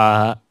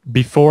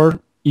before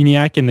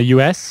ENIAC in the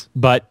U.S.,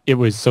 but it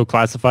was so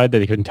classified that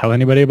they couldn't tell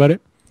anybody about it.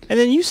 And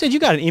then you said you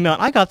got an email.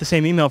 I got the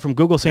same email from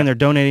Google saying they're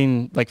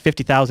donating like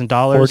 $50,000.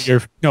 $40 or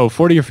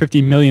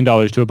 $50 million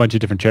to a bunch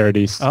of different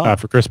charities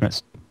for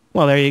Christmas.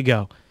 Well, there you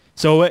go.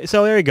 So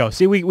there you go.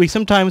 See, we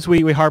sometimes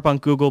we harp on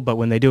Google, but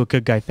when they do a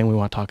good guy thing, we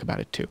want to talk about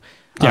it too.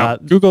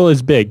 Google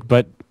is big,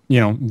 but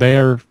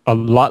they're a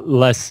lot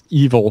less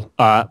evil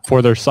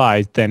for their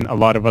size than a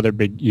lot of other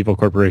big evil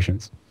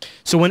corporations.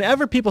 So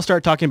whenever people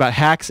start talking about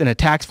hacks and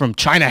attacks from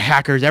China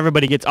hackers,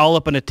 everybody gets all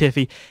up in a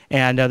tiffy.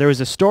 And there was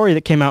a story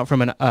that came out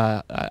from an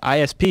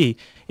ISP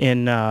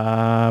in,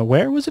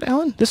 where was it,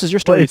 Allan? This is your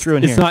story through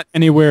in here. It's not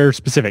anywhere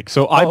specific.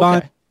 So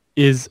IBON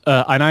is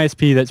an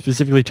ISP that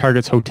specifically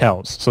targets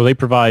hotels. So they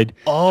provide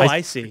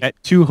I see. At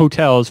 2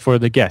 hotels for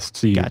the guests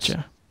to use.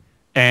 Gotcha.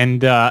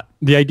 And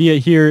the idea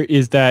here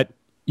is that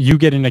you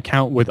get an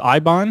account with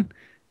IBON,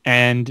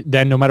 and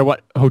then no matter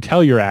what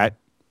hotel you're at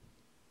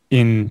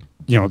in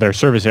their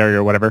service area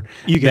or whatever,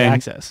 you get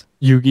access.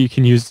 You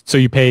can use, so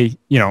you pay,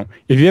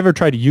 if you ever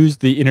try to use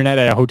the internet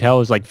at a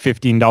hotel, it's like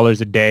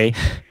 $15 a day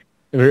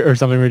or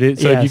something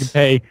ridiculous. So if you can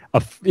pay,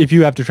 if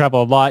you have to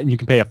travel a lot and you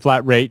can pay a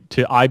flat rate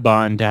to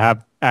IBON to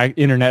have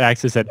internet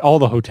access at all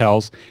the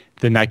hotels,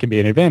 then that can be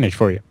an advantage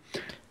for you.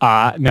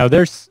 Now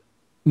there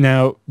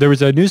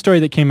was a news story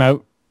that came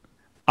out,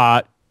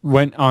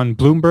 went on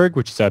Bloomberg,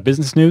 which is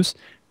business news.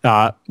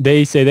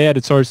 They say they had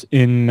a source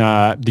in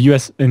the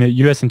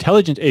U.S.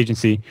 intelligence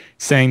agency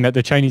saying that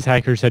the Chinese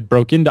hackers had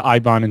broke into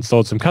IBON and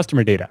stole some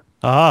customer data.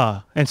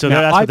 And so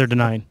that's what they're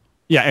denying.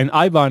 Yeah, and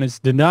IBON is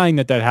denying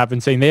that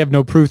happened, saying they have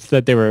no proof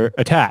that they were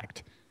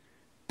attacked.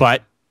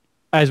 But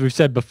as we've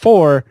said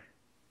before,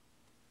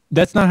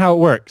 that's not how it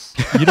works.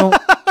 You don't.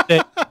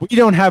 We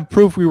don't have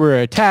proof we were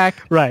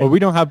attacked, right? Or we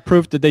don't have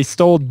proof that they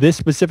stole this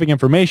specific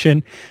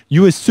information.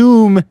 You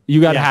assume you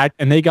got hacked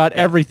and they got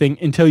everything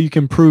until you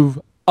can prove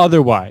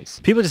otherwise.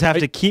 People just have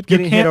to keep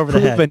getting hit over the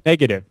head. You can't prove a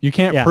negative. You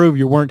can't prove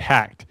you weren't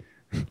hacked.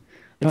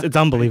 It's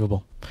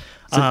unbelievable.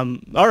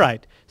 All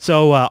right.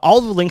 So all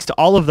the links to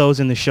all of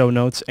those in the show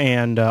notes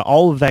and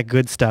all of that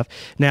good stuff.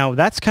 Now,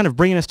 that's kind of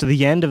bringing us to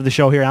the end of the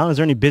show here, Allan. Is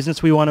there any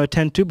business we want to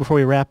attend to before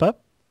we wrap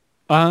up?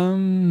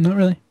 Not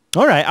really.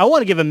 All right, I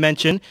want to give a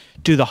mention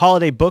to the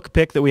holiday book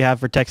pick that we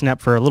have for TechSNAP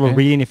for a little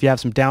reading if you have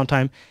some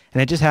downtime,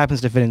 and it just happens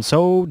to fit in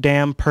so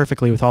damn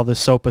perfectly with all this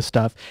SOPA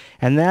stuff,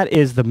 and that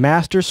is The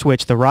Master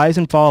Switch, The Rise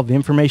and Fall of the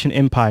Information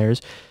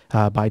Empires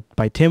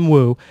by Tim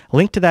Wu.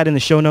 Link to that in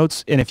the show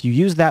notes, and if you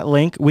use that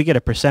link, we get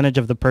a percentage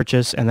of the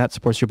purchase, and that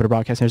supports Jupiter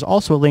Broadcasting. There's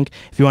also a link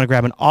if you want to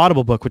grab an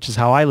Audible book, which is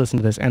how I listen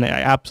to this, and I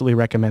absolutely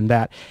recommend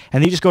that.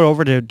 And then you just go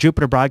over to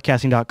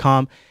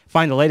jupiterbroadcasting.com,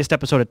 find the latest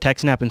episode of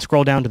TechSNAP, and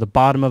scroll down to the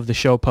bottom of the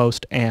show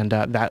post, and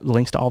that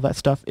links to all that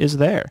stuff is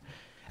there,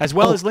 as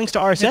well as links to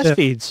RSS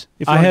feeds.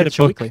 If you I had a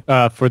book weekly.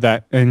 For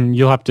that, and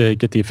you'll have to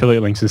get the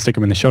affiliate links and stick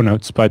them in the show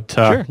notes. But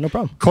sure, no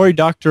problem. Cory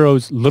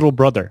Doctorow's Little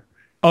Brother.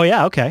 Oh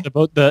yeah, okay. It's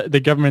about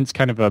the government's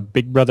kind of a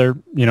big brother.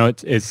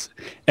 It's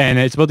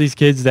about these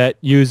kids that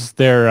use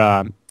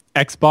their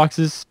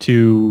Xboxes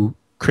to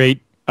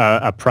create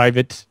a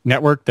private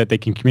network that they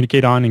can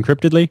communicate on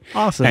encryptedly.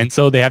 Awesome. And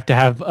so they have to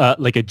have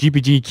like a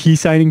GPG key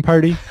signing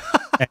party.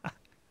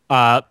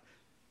 And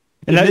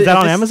is that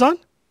on Amazon?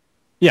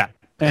 Yeah.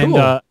 And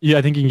cool.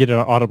 I think you can get it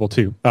on Audible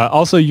too.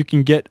 Also, you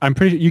can get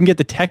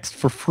the text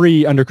for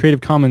free under Creative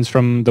Commons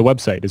from the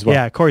website as well.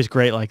 Yeah, Corey's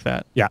great like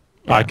that. Yeah.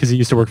 Because he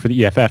used to work for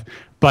the EFF.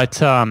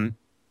 But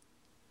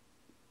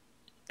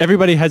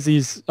everybody has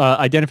these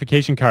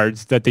identification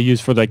cards that they use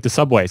for like the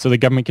subway, so the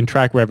government can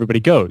track where everybody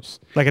goes.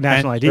 Like a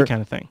national ID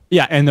kind of thing.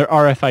 Yeah, and they're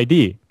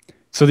RFID.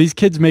 So these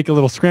kids make a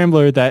little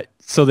scrambler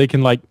so they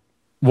can like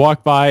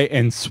walk by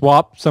and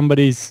swap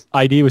somebody's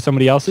ID with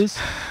somebody else's.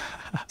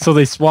 So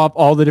they swap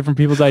all the different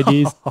people's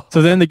IDs.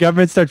 So then the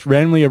government starts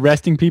randomly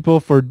arresting people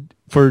for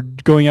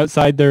going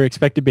outside their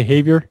expected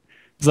behavior.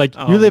 It's like,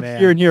 you live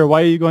here and here.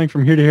 Why are you going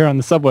from here to here on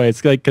the subway?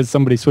 It's like because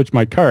somebody switched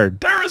my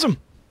card. Terrorism.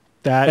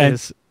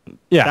 That's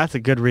a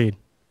good read.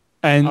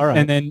 And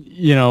and then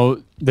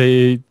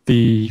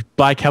the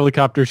black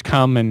helicopters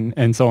come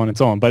and so on and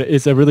so on. But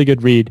it's a really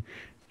good read,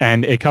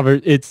 and it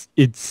covers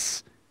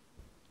it's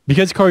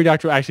because Cory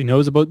Doctorow actually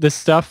knows about this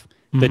stuff,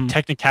 the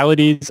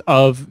technicalities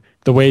of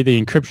the way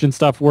the encryption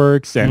stuff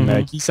works and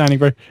the key signing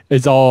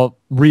is all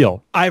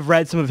real. I've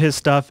read some of his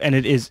stuff, and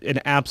it is an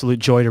absolute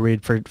joy to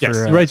read. He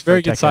writes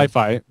very good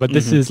sci-fi, but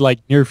this is like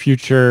near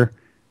future,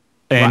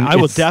 and I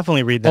will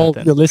definitely read that. All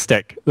then.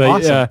 Realistic.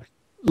 Awesome.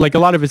 Like a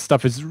lot of his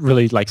stuff is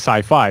really like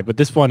sci-fi, but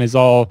this one is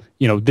all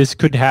this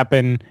could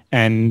happen,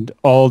 and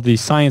all the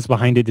science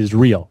behind it is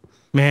real.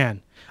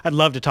 Man, I'd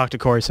love to talk to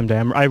Cory someday.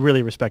 I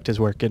really respect his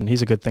work, and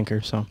he's a good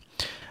thinker. So,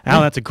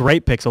 Allan, that's a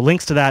great pick. So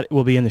links to that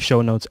will be in the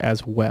show notes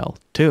as well,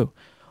 too.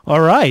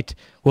 All right.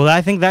 Well,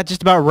 I think that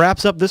just about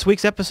wraps up this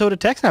week's episode of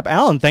TechSNAP.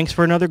 Allan, thanks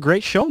for another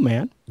great show,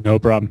 man. No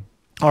problem.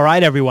 All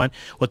right, everyone.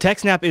 Well,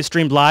 TechSNAP is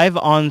streamed live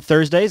on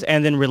Thursdays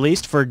and then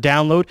released for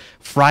download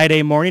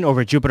Friday morning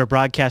over at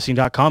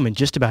jupiterbroadcasting.com in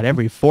just about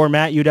every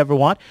format you'd ever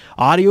want.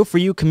 Audio for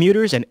you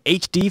commuters and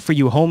HD for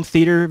you home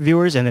theater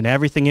viewers, and then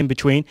everything in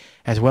between,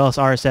 as well as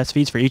RSS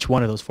feeds for each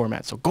one of those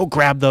formats. So go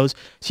grab those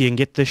so you can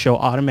get the show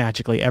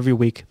automatically every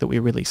week that we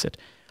release it.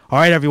 All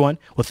right, everyone.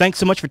 Well, thanks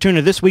so much for tuning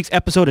to this week's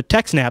episode of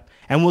TechSNAP,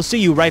 and we'll see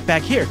you right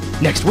back here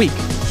next week.